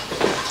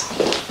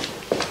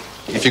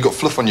 If you've got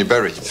fluff on your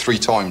berry 3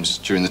 times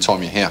during the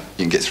time you're here,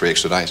 you can get 3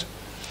 extra days,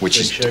 which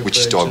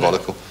is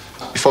diabolical.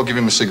 If I give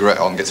him a cigarette,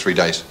 I can get 3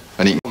 days.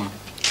 And he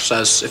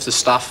says if the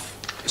staff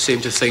seem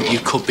to think you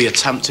could be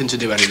attempting to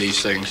do any of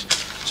these things,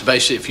 so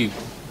basically if you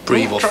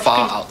breathe or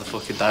fart out the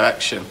fucking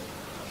direction,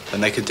 then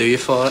they could do you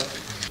for it.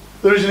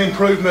 There is an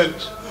improvement,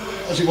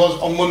 as it was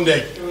on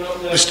Monday.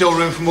 There's still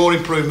room for more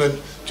improvement.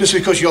 Just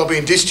because you're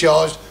being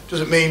discharged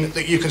doesn't mean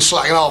that you can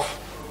slacken off.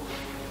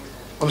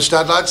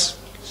 Understand, lads?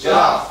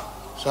 Staff.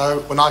 So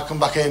when I come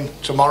back in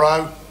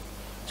tomorrow,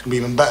 it's going to be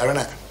even better, isn't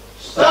it?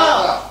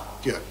 Staff.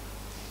 Yeah.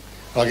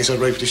 Like I said,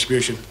 ready for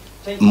distribution.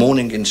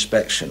 Morning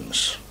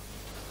inspections,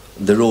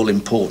 they're all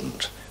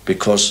important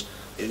because,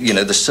 you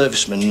know, the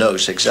serviceman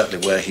knows exactly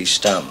where he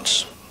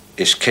stands.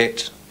 His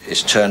kit,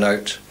 his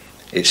turnout,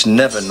 it's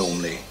never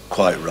normally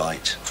quite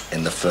right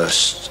in the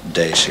first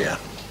days here.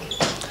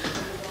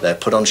 They're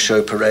put on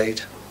show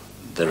parade,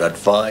 they're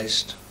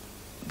advised,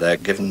 they're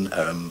given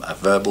a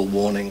verbal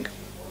warning.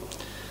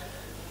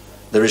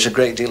 There is a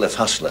great deal of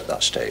hassle at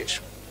that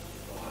stage.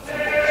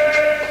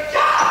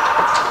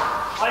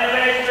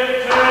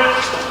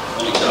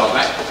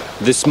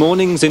 This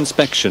morning's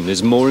inspection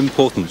is more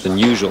important than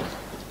usual.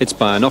 It's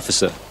by an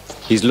officer.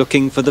 He's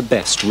looking for the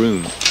best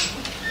room.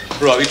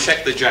 Right, we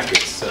checked the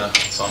jackets,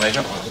 Sergeant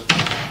Major.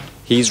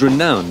 He's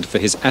renowned for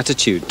his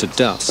attitude to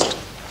dust.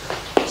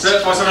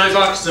 Sir, my son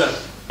Isaac, sir.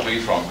 Where are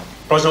you from?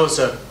 Brosnan,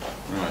 sir.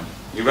 Right.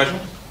 You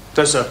regiment?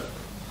 Yes, sir.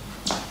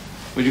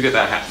 Where'd you get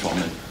that hat from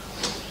then?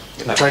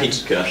 Get that pink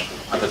skirt.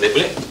 Under the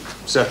will it?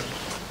 Sir.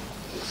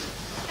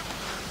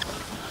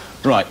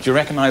 Right, do you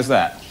recognise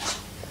that?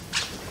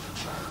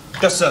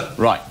 Yes, sir.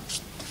 Right.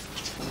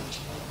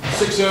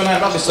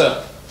 609, lovely,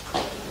 sir.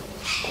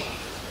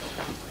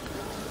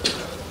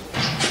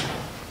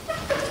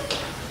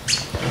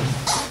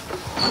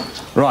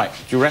 Right,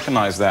 do you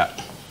recognise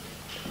that?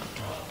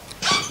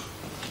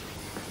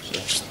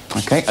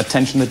 Okay,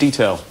 attention to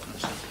detail.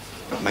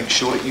 Make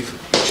sure that you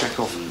check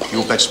off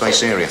your bed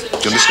space area. Do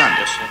you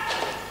understand?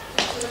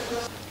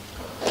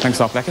 Thanks,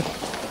 Sergeant Blackett.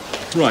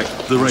 Right,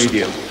 the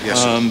radio.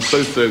 Yes, sir.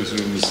 Both those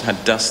rooms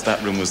had dust. That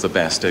room was the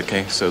best,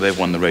 okay? So they've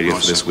won the radio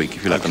for this week,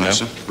 if you let them know.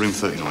 Sir. Room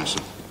 39, sir.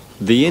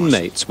 The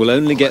inmates will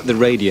only get the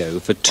radio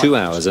for 2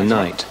 hours a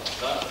night.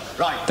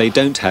 They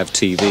don't have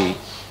TV.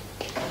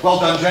 Well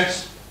done,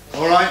 gents.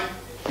 All right.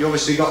 You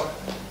obviously got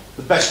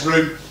the best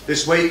room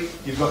this week.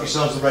 You've got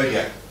yourselves the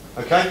radio.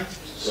 Okay?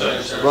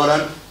 Sir.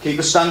 Right on. Keep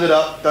the standard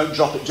up. Don't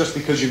drop it just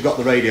because you've got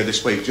the radio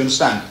this week. Do you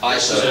understand? Aye,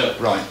 sir.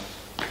 Right.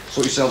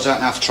 Sort yourselves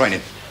out now for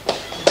training.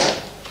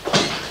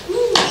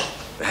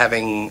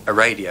 Having a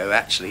radio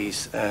actually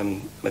is a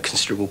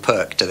considerable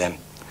perk to them.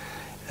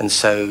 And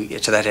so, yeah,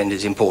 to that end,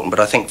 it's important. But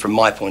I think from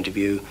my point of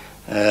view,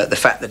 the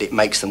fact that it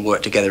makes them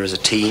work together as a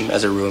team,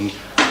 as a room,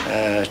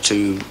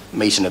 to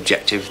meet an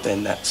objective,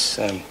 then that's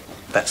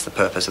the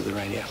purpose of the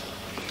radio.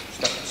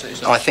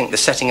 I think the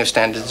setting of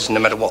standards, no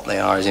matter what they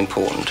are, is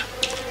important.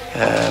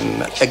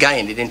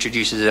 Again, it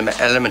introduces an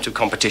element of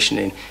competition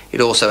in. It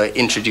also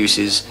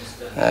introduces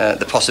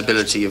the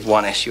possibility of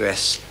one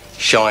SUS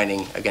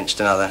shining against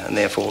another and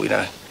therefore,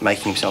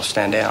 making himself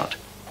stand out.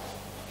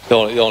 The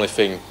only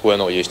thing we're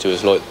not used to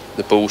is like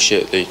the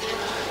bullshit, the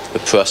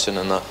pressing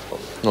and that.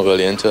 Not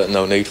really into it,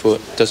 no need for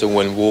it. Doesn't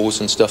win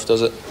wars and stuff,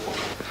 does it?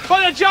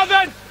 Find the job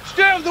then!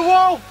 Stay on the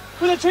wall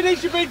with the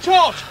techniques you've been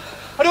taught.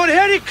 I don't want to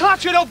hear any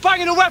clattering or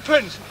banging of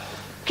weapons.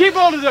 Keep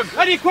hold of them.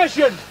 Any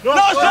questions? No,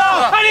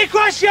 sir! Any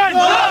questions?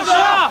 No,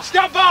 sir!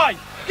 Stand by!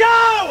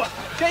 Go!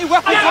 Get your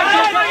weapons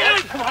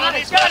ready! Come on,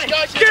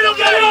 get up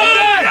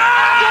there!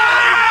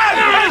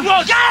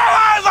 Edwards!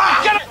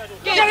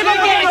 Get him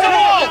against the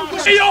wall!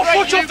 See your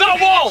foot off that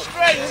wall!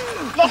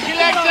 Lock your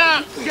legs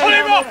out! Pull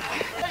him up!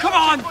 Come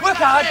on, work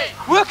hard!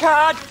 Work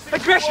hard!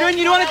 Aggression,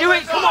 you know how to do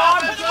it! Come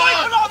on!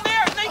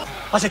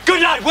 I said,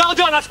 good lad, well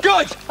done, that's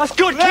good! That's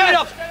good, keep it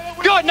up!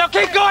 Good, now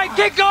keep going,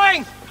 keep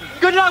going!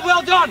 Good lad,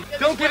 well done!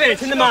 Don't give in,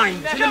 it's in the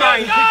mind, it's in the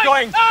mind, keep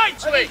going!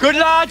 Good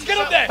lad! Get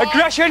up there!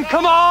 Aggression,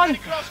 come on!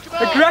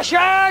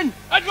 Aggression!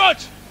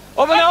 Edwards!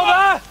 Over and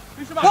over!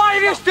 Why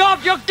have you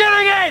stopped? You're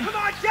giving in! Come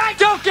on, Jack!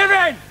 Don't give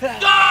in! Go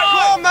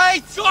on,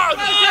 mate! Go on,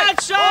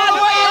 mate!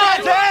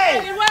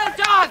 Well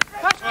done!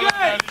 That's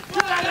good!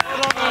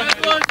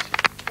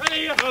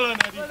 Well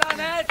done,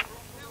 Ed!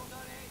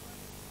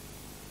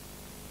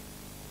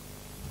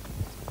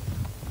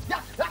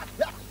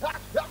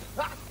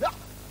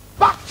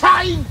 Back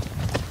time!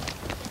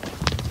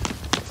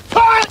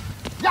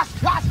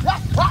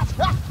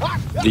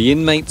 The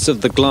inmates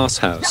of the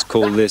Glasshouse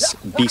call this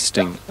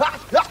beasting.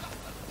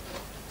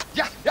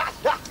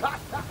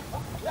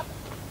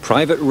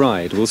 Private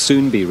Ride will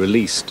soon be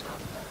released.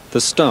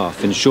 The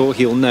staff ensure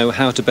he'll know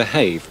how to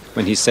behave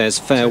when he says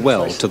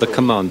farewell to the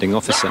commanding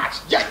officer.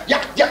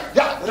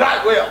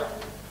 Right, Will.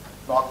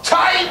 Back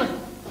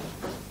time!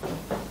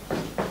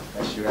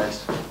 That's your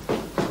ass.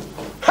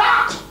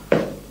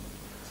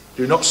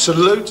 Do not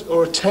salute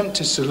or attempt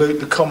to salute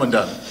the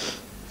Commandant.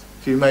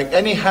 If you make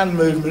any hand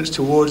movements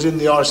towards him,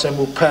 the RSM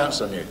will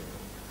pounce on you.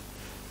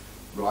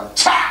 Right.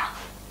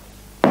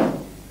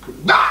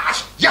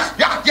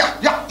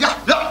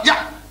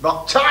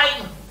 Back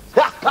time!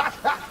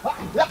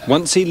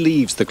 Once he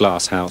leaves the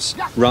Glasshouse,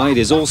 Ride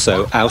is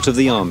also out of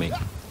the army.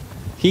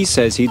 He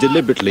says he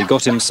deliberately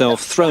got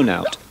himself thrown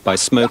out by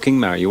smoking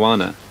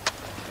marijuana.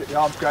 Get the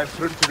arms going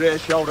through to rear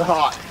shoulder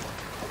height.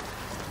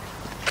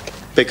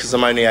 Because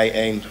I'm only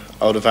 18,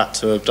 I would have had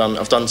to have done,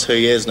 I've done 2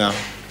 years now,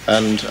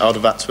 and I would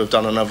have had to have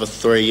done another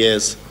 3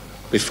 years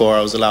before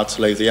I was allowed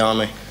to leave the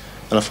army.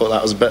 And I thought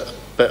that was a bit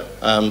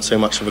too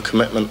much of a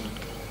commitment,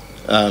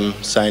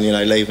 saying,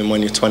 leaving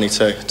when you're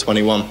 22,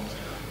 21.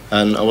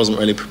 And I wasn't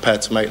really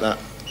prepared to make that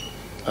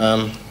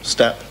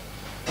step.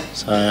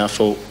 So I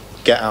thought,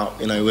 get out,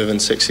 within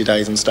 60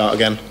 days and start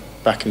again,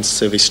 back into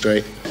Civvy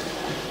Street.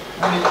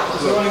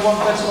 Is there only one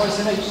bed space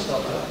in each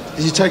stop?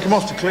 Did you take them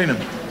off to clean them?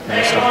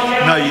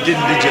 No, you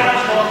didn't, did you?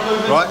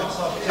 Right?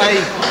 A,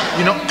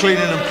 you're not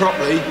cleaning them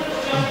properly,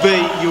 and B,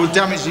 you will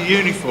damage the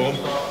uniform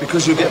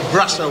because you'll get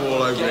Brasso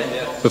all over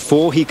it.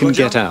 Before he can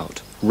get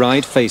out,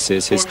 Ride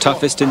faces his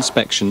toughest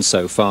inspection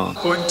so far.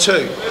 Point 2,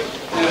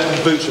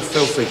 your boots are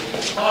filthy.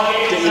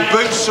 Get your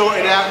boots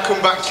sorted out,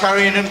 come back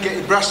carrying them, get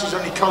your brasses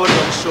on your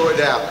collarbone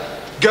sorted out.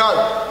 Go!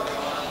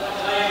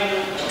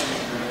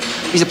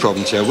 He's a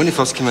problem child. When he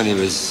first came in, he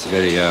was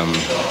very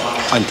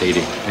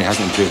untidy, and he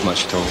hasn't improved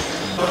much at all.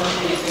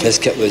 This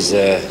kit was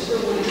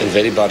in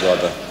very bad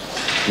order.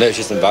 Now it's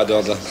just in bad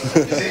order.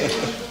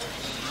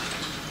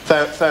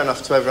 Fair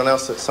enough to everyone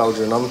else that's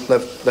soldiering on.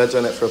 They're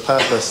doing it for a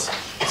purpose,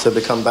 to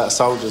become better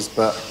soldiers,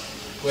 but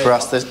for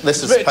us,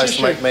 this is supposed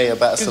to make me a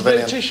better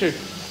civilian.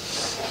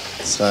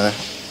 So...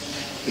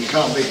 You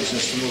can't beat the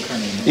system,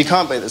 can you? You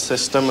can't beat the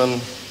system,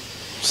 and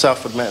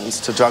self-admittance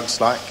to drugs,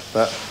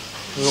 but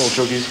we're all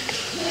druggies.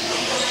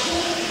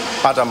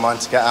 I done mine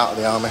to get out of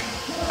the army,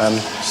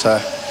 and so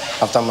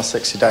I've done my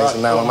 60 days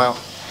and now I'm out.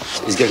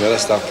 He's getting other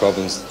staff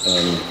problems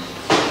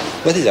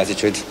with his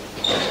attitude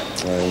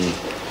and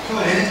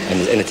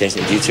his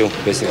inattention to detail,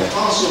 basically.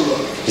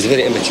 He's a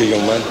very immature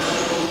young man.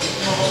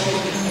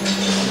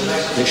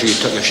 Make sure you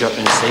tuck your shirt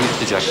inside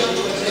the jacket.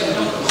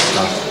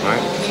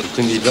 Right?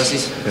 Clean these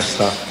braces? Yes,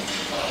 sir.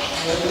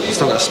 You've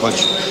still got a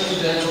smudge.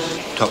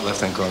 Top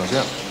left-hand corner,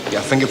 yeah.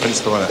 Get a fingerprint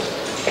still on it.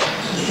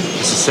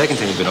 It's the second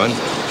time you've been on.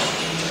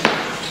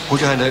 Hold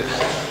your hand out,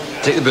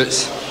 take the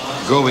boots,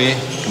 go away,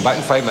 come back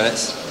in 5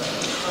 minutes,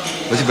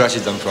 with your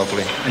brushes done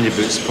properly, and your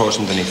boots polished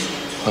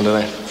underneath.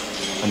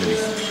 Underneath?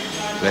 Underneath.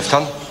 Left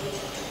turn.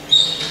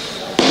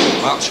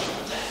 March.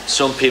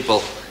 Some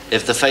people,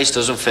 if the face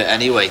doesn't fit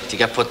anyway, they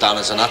get put down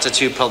as an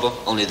attitude problem.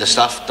 Only the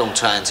staff don't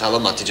try and tell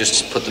them that. They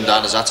just put them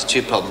down as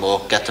attitude problem or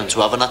get them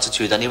to have an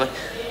attitude anyway.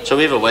 So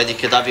either way, they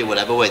could have you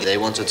whatever way they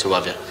wanted to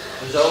have you.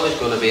 There's always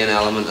going to be an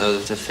element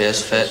of the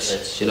face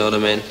fits, you know what I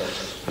mean?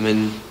 I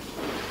mean,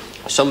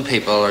 some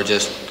people are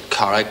just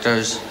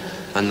characters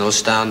and they'll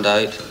stand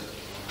out.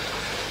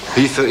 Have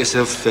you felt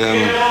yourself to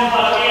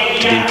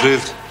be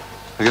improved?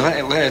 Have you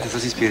learned out of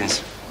this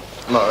experience?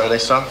 Not really,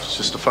 sir. It's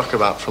just a fuck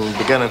about from the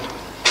beginning.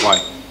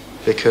 Why?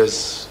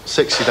 Because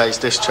 60 days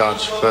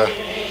discharge for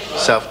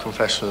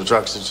self-confession of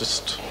drugs is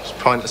just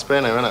pointless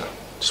being here, isn't it?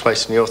 Just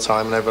wasting your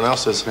time and everyone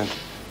else's.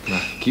 Yeah.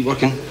 Keep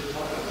working.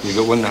 You've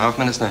got 1.5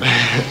 minutes now.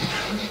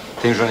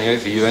 Time's running out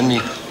for you and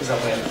me.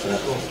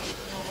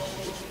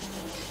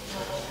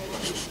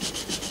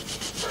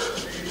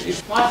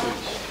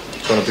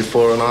 Got a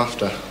before and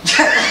after.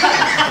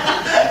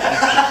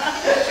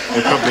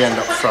 We'll probably end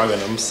up throwing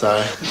them,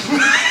 so...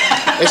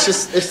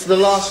 It's the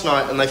last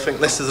night and they think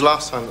this is the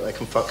last time that they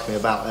can fuck me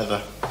about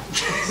ever.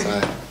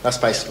 So that's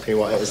basically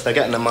what it is. They're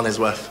getting their money's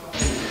worth.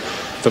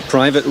 For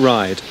Private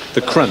Ride,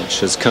 the crunch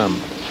has come.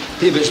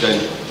 Put your boots down.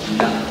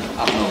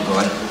 I'm not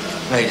going.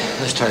 Right,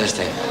 let's try this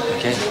time,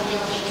 okay?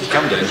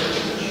 Come down.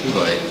 You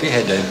got it. Put your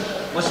head down.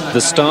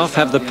 The staff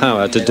have the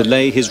power to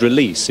delay his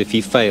release if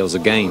he fails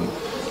again.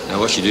 I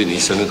watch you doing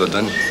these, so now they're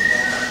done.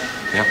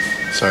 Yeah?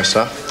 Sorry,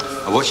 sir?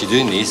 I watch you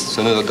doing these,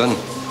 so now they're done.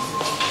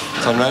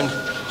 Turn round.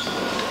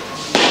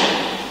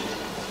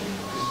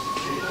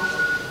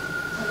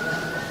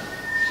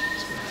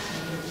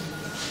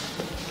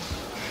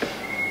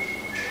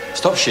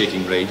 Stop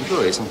shaking, Bride. You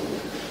go racing.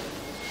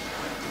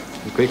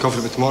 You quite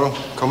confident with tomorrow,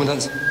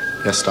 Commandant?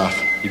 Yes, staff.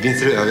 You've been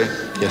through it, have you?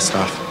 Yes,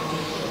 staff.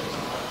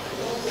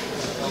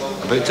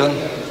 About turn.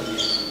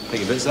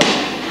 Take your bits up.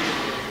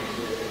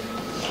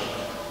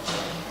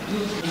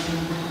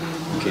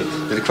 Okay.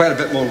 We require a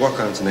bit more work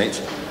on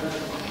tonight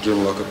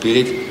during the lock-up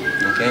period.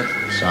 Okay?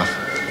 Staff.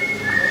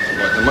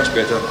 But they're much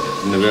better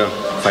than they were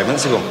 5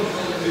 minutes ago.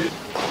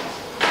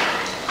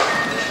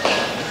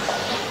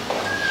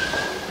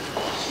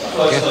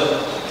 Okay?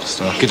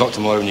 Staff. Good luck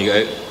tomorrow when you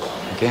get out.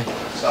 Okay?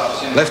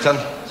 Left turn.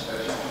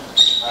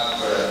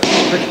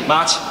 Quick,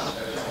 march.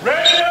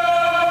 Radio!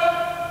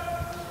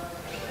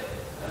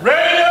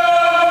 Radio!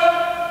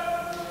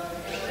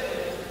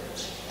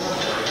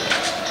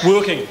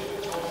 Working.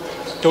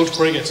 Don't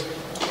bring it.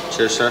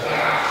 Cheers, sir.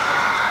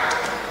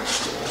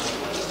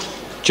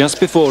 Just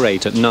before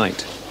 8 at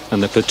night,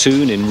 and the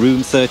platoon in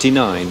room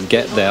 39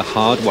 get their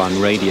hard-won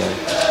radio.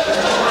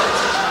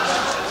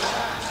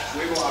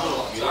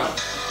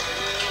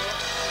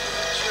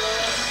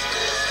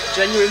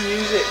 Genuine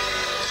music.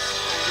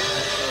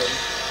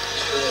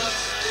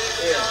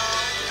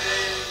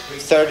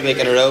 Third week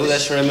in a row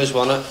this room has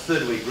won it.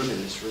 Third week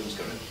running this room's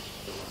going.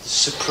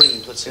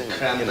 Supreme platoon.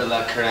 Creme de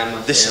la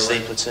creme. This is the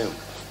platoon.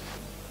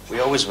 We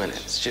always win it.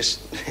 It's just,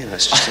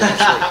 it's just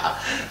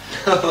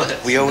no,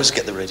 we always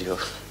get the radio.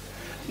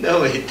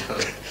 No, we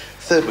don't.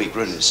 Third week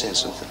running is saying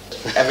something.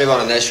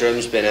 Everyone in this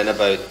room's been in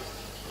about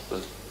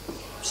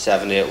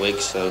 7 or 8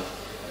 weeks, so you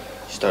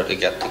start to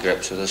get the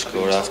grips with the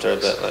score after a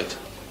bit, like.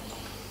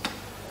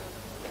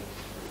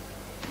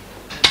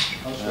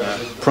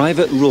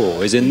 Private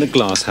Raw is in the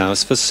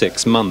Glasshouse for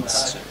 6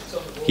 months.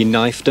 He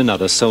knifed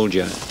another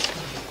soldier.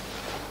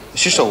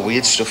 It's just all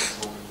weird stuff.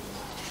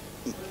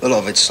 A lot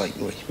of it's like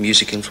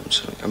music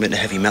influence. I'm into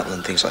heavy metal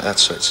and things like that,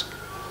 so it's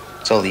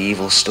all the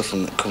evil stuff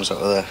and that comes out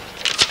of there.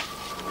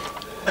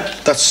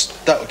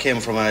 That came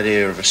from an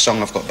idea of a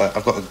song I've got.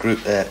 I've got a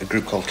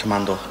group called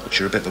Commando, which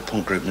are a bit of a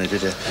punk group, and they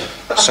did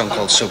a song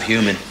called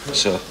Subhuman.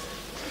 So,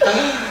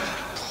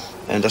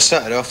 and I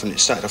started off, and it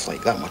started off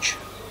like that much,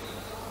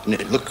 and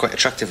it looked quite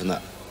attractive in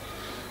that.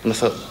 And I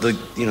thought,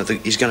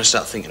 he's going to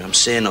start thinking I'm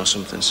sane or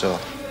something. So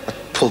I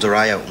pulled her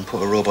eye out and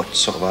put a robot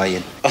sort of eye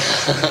in.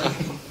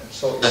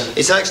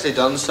 He's actually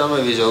done some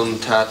of his own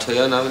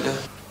tattooing, haven't you?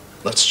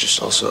 That's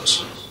just all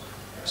sorts.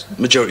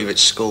 Majority of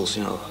it's skulls,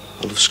 you know.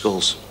 I love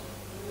skulls.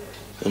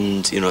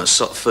 And, you know, it's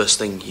sort of first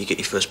thing, you get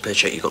your first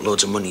paycheck, you got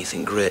loads of money, you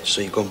think, great,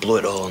 so you go and blow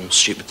it all on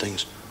stupid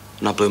things.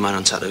 And I blew mine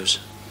on tattoos.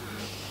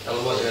 Tell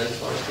him what you're in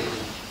for,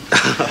 Steve.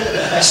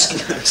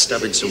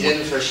 Stabbing someone. He's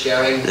in for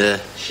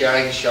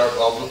sharing sharp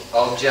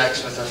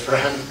objects with a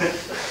friend.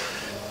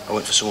 I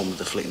went for someone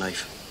with a flick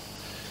knife.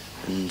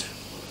 And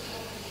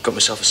got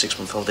myself a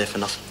 6-month holiday for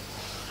nothing.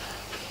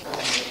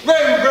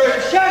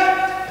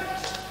 Revolution!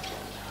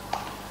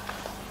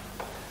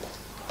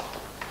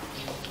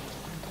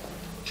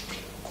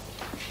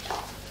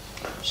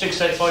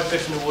 685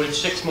 Biffin awarded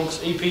 6 months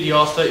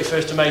EPDR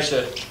 31st of May,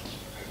 sir.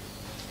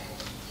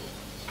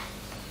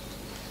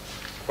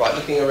 Right,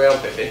 looking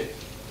around, Biffin.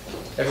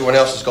 Everyone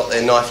else has got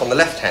their knife on the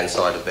left-hand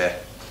side of their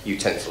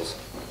utensils.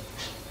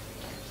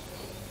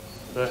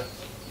 Sir.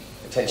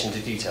 Attention to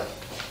detail.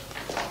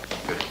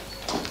 Good.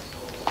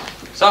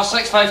 Sir,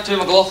 652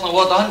 McLaughlin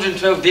award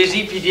 112 days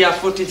EPDR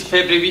 14th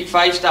February, week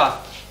 5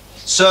 staff.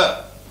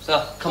 Sir.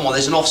 Sir. Come on,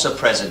 there's an officer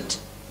present.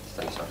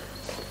 Thanks, sir.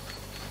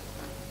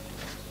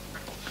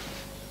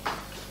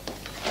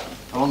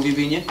 How long have you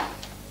been here?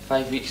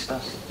 5 weeks,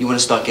 sir. You want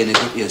to start getting a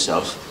grip of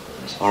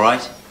yourself, all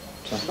right?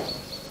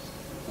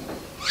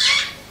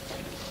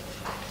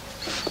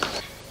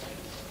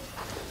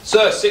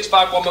 Sir,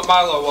 651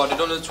 McMilo awarded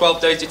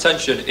 112 days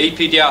detention,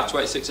 EPDR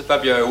 26th of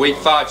February, week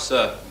 5,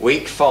 sir.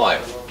 Week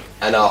 5.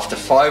 And after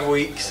 5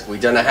 weeks, we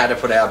don't know how to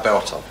put our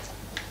belt on.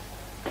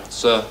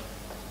 Sir.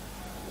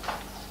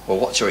 Well,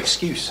 what's your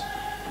excuse?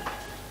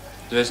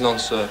 There is none,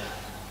 sir.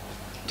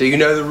 Do you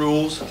know the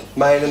rules?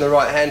 Male in the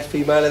right hand,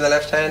 female in the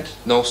left hand?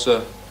 No,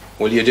 sir.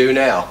 Well, you do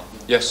now.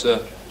 Yes,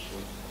 sir.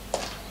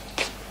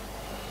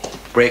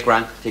 Break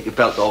rank, take your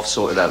belt off,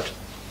 sort it out.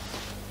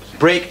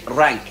 Break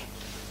rank.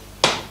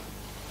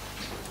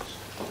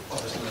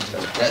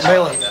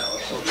 Mailer,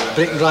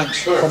 breaking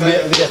ranks from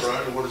there to there.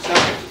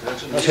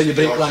 That's how you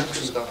break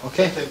ranks,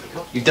 okay?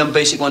 You've done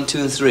basic 1, 2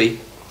 and 3.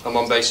 I'm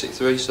on basic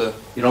 3, sir.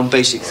 You're on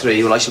basic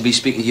 3. Well, I shall be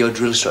speaking to your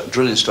drill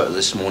instructor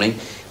this morning,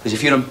 because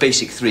if you're on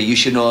basic 3, you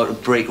should know how to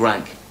break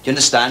rank. Do you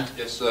understand?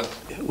 Yes, sir.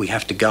 We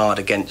have to guard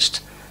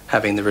against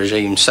having the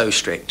regime so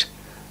strict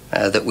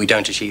that we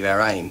don't achieve our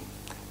aim,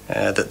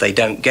 that they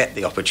don't get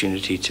the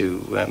opportunity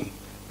to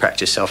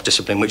practice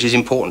self-discipline, which is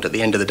important. At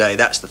the end of the day,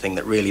 that's the thing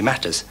that really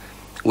matters.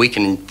 We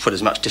can put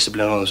as much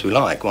discipline on as we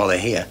like while they're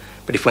here,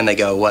 but if when they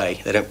go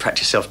away they don't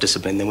practice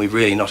self-discipline, then we've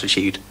really not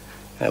achieved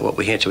what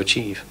we're here to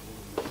achieve.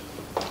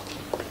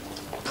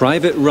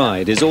 Private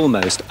Ride is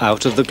almost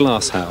out of the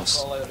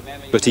Glasshouse,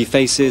 but he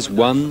faces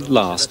one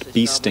last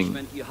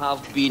beasting. You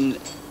have been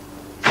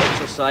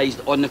exercised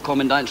on the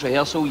Commandant's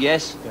rehearsal,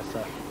 yes? Yes,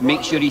 sir.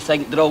 Make sure you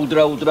think drill,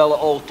 drill, drill at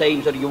all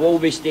times, or you will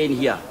be staying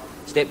here.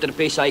 Step to the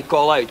pace I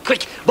call out.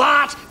 Quick,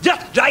 march!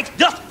 Just right,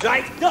 just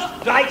right,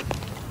 just right.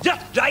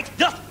 Just right,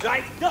 just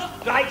right,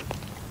 just right.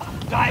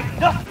 Right,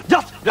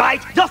 just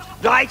right,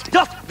 just right,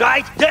 just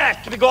right.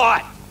 There, keep it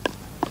going.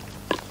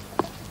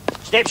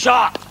 Step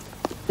sharp.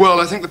 Well,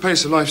 I think the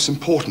pace of life's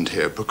important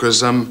here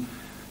because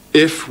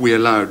if we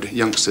allowed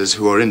youngsters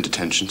who are in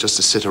detention just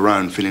to sit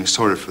around feeling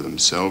sorry for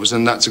themselves,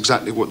 then that's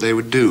exactly what they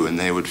would do, and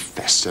they would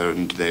fester,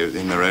 and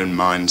in their own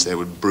minds they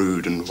would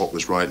brood on what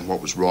was right and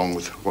what was wrong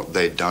with what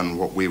they'd done,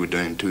 what we were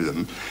doing to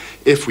them.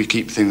 If we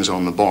keep things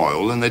on the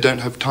boil, then they don't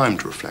have time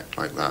to reflect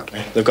like that.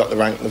 They've got the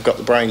rank, they've got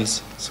the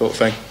brains, sort of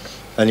thing,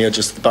 and you're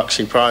just the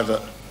bucksy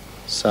private.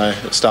 So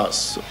it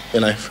starts,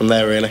 you know, from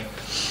there really.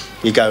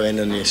 You go in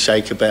and you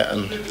shake a bit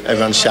and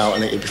everyone's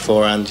shouting at you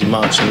beforehand, you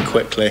march in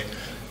quickly,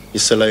 you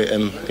salute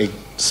him, he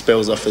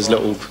spills off his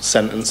little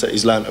sentence that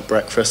he's learnt at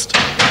breakfast,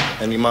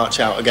 and you march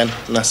out again,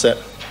 and that's it.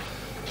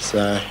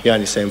 So you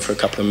only see him for a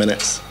couple of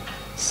minutes.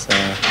 So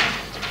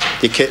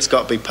your kit's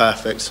got to be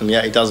perfect, and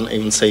yet he doesn't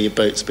even see your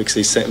boots because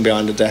he's sitting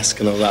behind a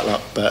desk and all that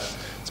lot, but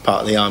it's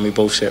part of the army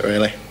bullshit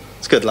really.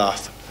 It's a good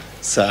laugh.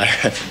 So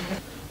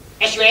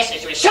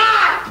SUS,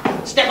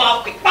 sharp! Step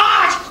off quick,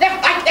 march!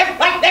 Left, right, left,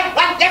 right, left,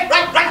 right, left,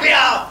 right, right,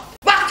 wheel!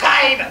 Back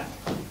time!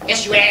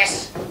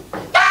 SUS!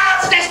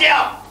 Stay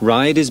still!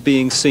 Ride is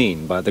being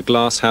seen by the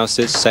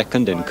Glasshouse's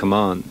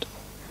second-in-command.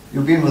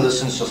 You've been with us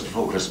since just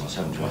before Christmas,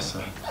 haven't you? Yes,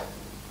 sir.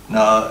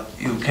 Now,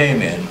 you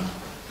came in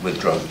with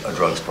a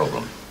drugs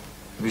problem.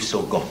 Have you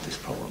still got this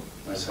problem?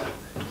 Yes, sir.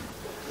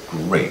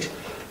 Great.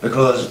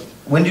 Because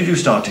when did you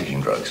start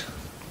taking drugs?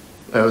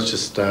 It was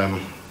just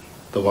the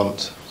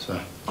once, so.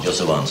 Just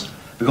the once.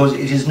 Because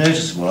it is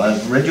noticeable,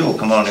 I've read your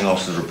commanding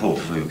officer's report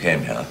before you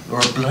came here.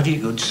 You're a bloody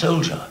good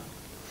soldier.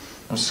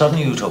 And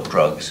suddenly you took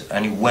drugs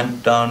and you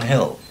went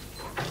downhill.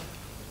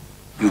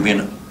 You've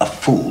been a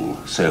fool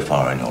so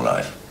far in your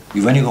life.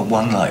 You've only got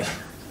one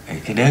life.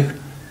 Okay?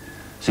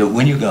 So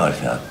when you go out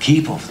here,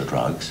 keep off the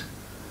drugs.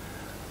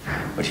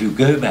 But if you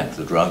go back to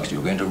the drugs,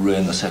 you're going to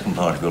ruin the second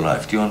part of your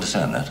life. Do you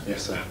understand that?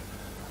 Yes, sir.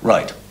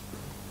 Right.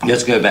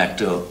 Let's go back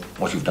to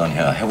what you've done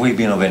here. Have we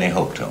been of any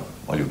help to you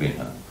while you've been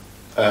here?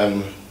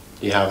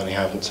 You have and you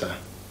haven't, sir.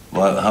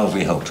 Well, how have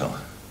we helped you?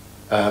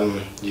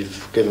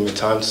 You've given me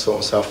time to sort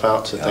myself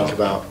out, to think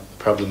about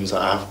problems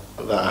that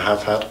I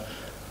have had,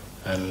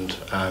 and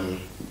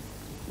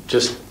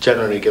just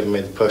generally given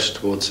me the push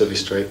towards Civvy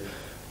Street.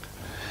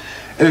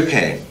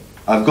 Okay,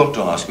 I've got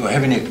to ask you,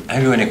 have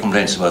you any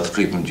complaints about the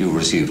treatment you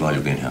received while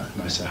you've been here?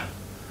 No, sir.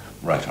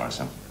 Right, all right,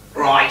 sir.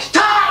 Right,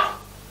 time!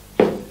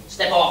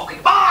 Step off,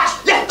 quick march!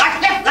 Left,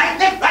 right, left, right,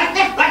 left, right,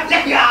 left, right,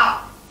 left, you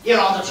are! You're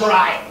on the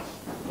right.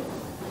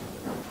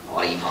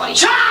 Party,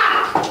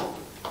 charge!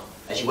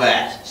 As you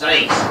were,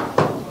 straight.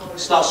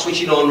 Start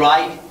switching on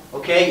right,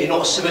 okay? You're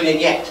not a civilian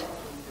yet.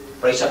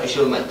 Brace up your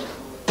shoulder.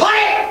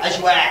 Party! As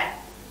you were.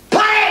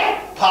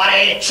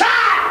 Party,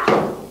 charge!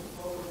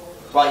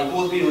 Right, you've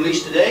both been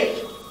released today.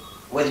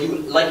 Whether you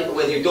like it or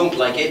whether you don't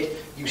like it,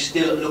 you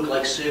still look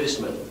like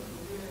servicemen.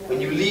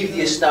 When you leave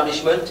the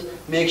establishment,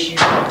 make sure you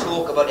don't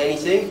talk about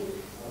anything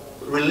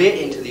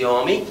relating to the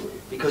army,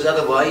 because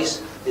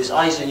otherwise there's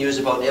eyes and ears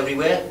about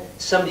everywhere.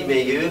 Somebody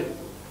may hear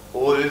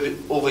or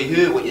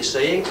overhear what you're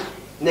saying.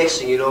 Next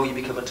thing you know, you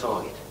become a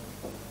target.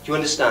 Do you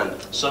understand?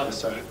 Sir.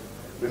 Sir.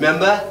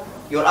 Remember,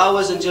 your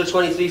hours until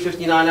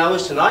 23:59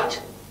 hours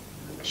tonight.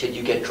 Should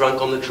you get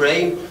drunk on the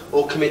train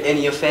or commit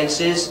any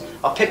offences,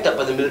 are picked up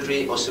by the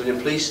military or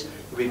civilian police,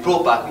 you'll be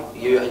brought back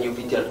here and you'll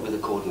be dealt with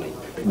accordingly.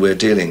 We're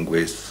dealing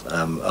with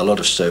a lot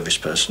of service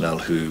personnel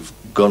who've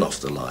gone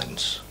off the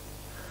lines,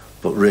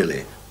 but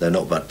really, they're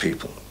not bad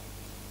people.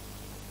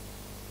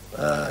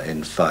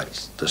 In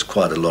fact, there's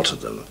quite a lot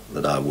of them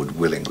that I would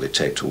willingly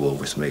take to war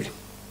with me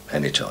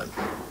anytime.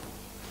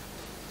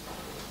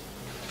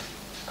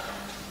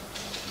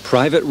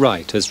 Private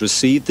Wright has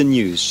received the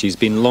news she's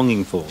been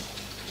longing for.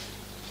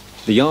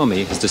 The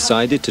Army has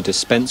decided to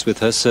dispense with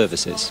her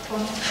services.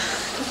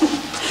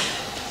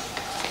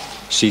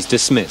 She's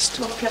dismissed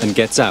and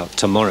gets out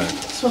tomorrow.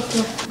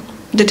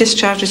 The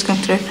discharge has gone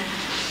through.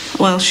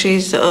 Well,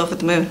 she's over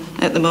the moon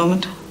at the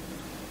moment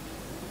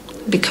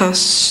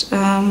because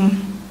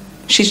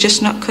she's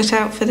just not cut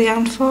out for the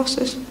armed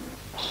forces.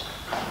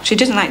 She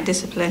doesn't like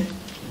discipline.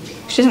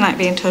 She doesn't like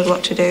being told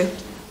what to do.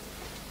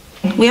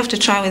 We have to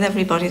try with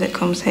everybody that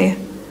comes here,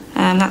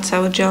 and that's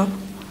our job.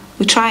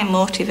 We try and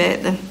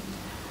motivate them,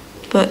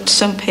 but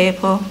some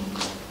people,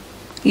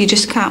 you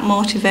just can't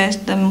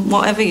motivate them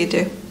whatever you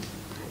do.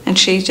 And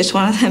she's just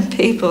one of them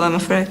people, I'm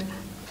afraid.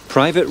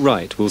 Private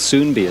Wright will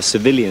soon be a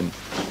civilian.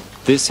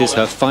 This is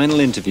her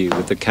final interview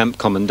with the camp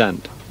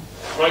commandant.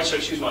 Right, so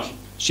excuse me.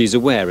 She's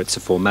aware it's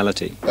a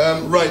formality.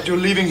 Right, you're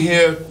leaving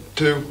here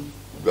to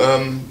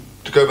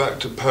go back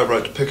to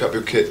Wright to pick up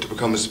your kit to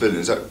become a civilian,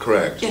 is that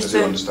correct? Yes, As sir.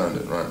 you understand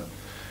it, right?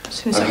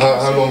 As And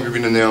how long have you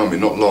been in the army?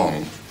 Not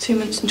long. 2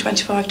 months and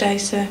 25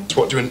 days, sir. So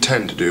what do you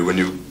intend to do when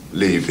you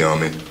leave the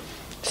army?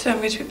 So I'm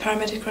going to be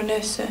paramedic or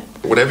nurse, sir.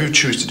 Whatever you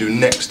choose to do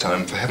next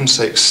time, for heaven's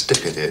sake,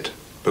 stick at it.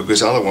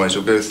 Because otherwise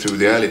you'll go through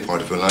the early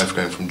part of your life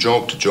going from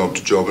job to job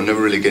to job and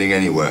never really getting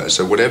anywhere.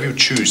 So whatever you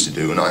choose to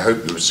do, and I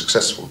hope you're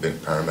successful being a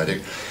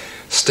paramedic,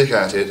 stick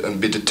at it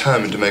and be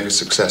determined to make a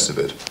success of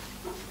it.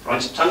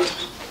 Right, stand.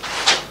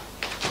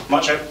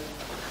 March out.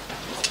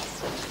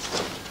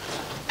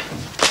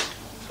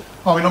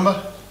 Army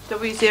number?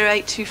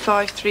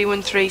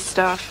 W0825313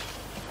 staff.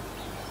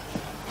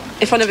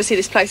 If I never see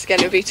this place again,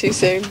 it'll be too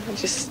soon.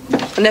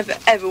 I never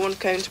ever want to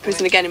go into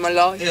prison again in my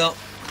life. Yeah.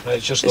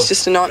 It's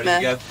just a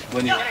nightmare.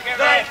 When you... Right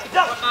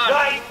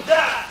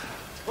there!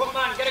 Come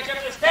on, get a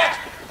the step!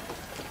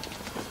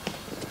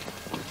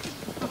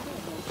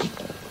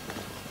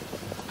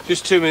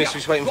 Just 2 minutes,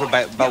 just waiting for a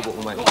bell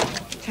button, mate.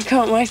 I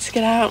can't wait to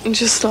get out and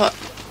just like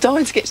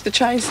dying to get to the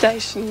train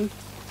station and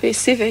be a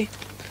civvy.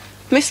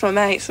 I miss my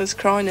mates. I was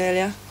crying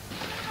earlier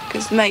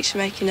because the mates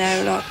you're making now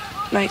are like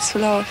mates for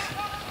life.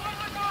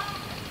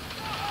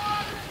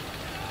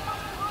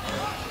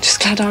 Just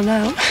glad I'm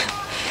out.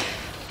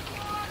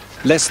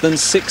 Less than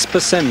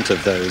 6%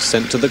 of those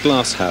sent to the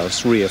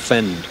Glasshouse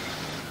re-offend.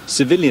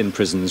 Civilian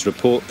prisons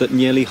report that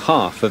nearly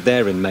half of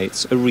their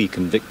inmates are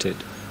reconvicted.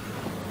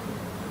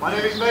 My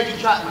name is Major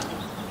Chapman.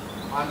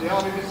 I'm the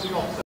Army Visiting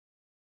Officer.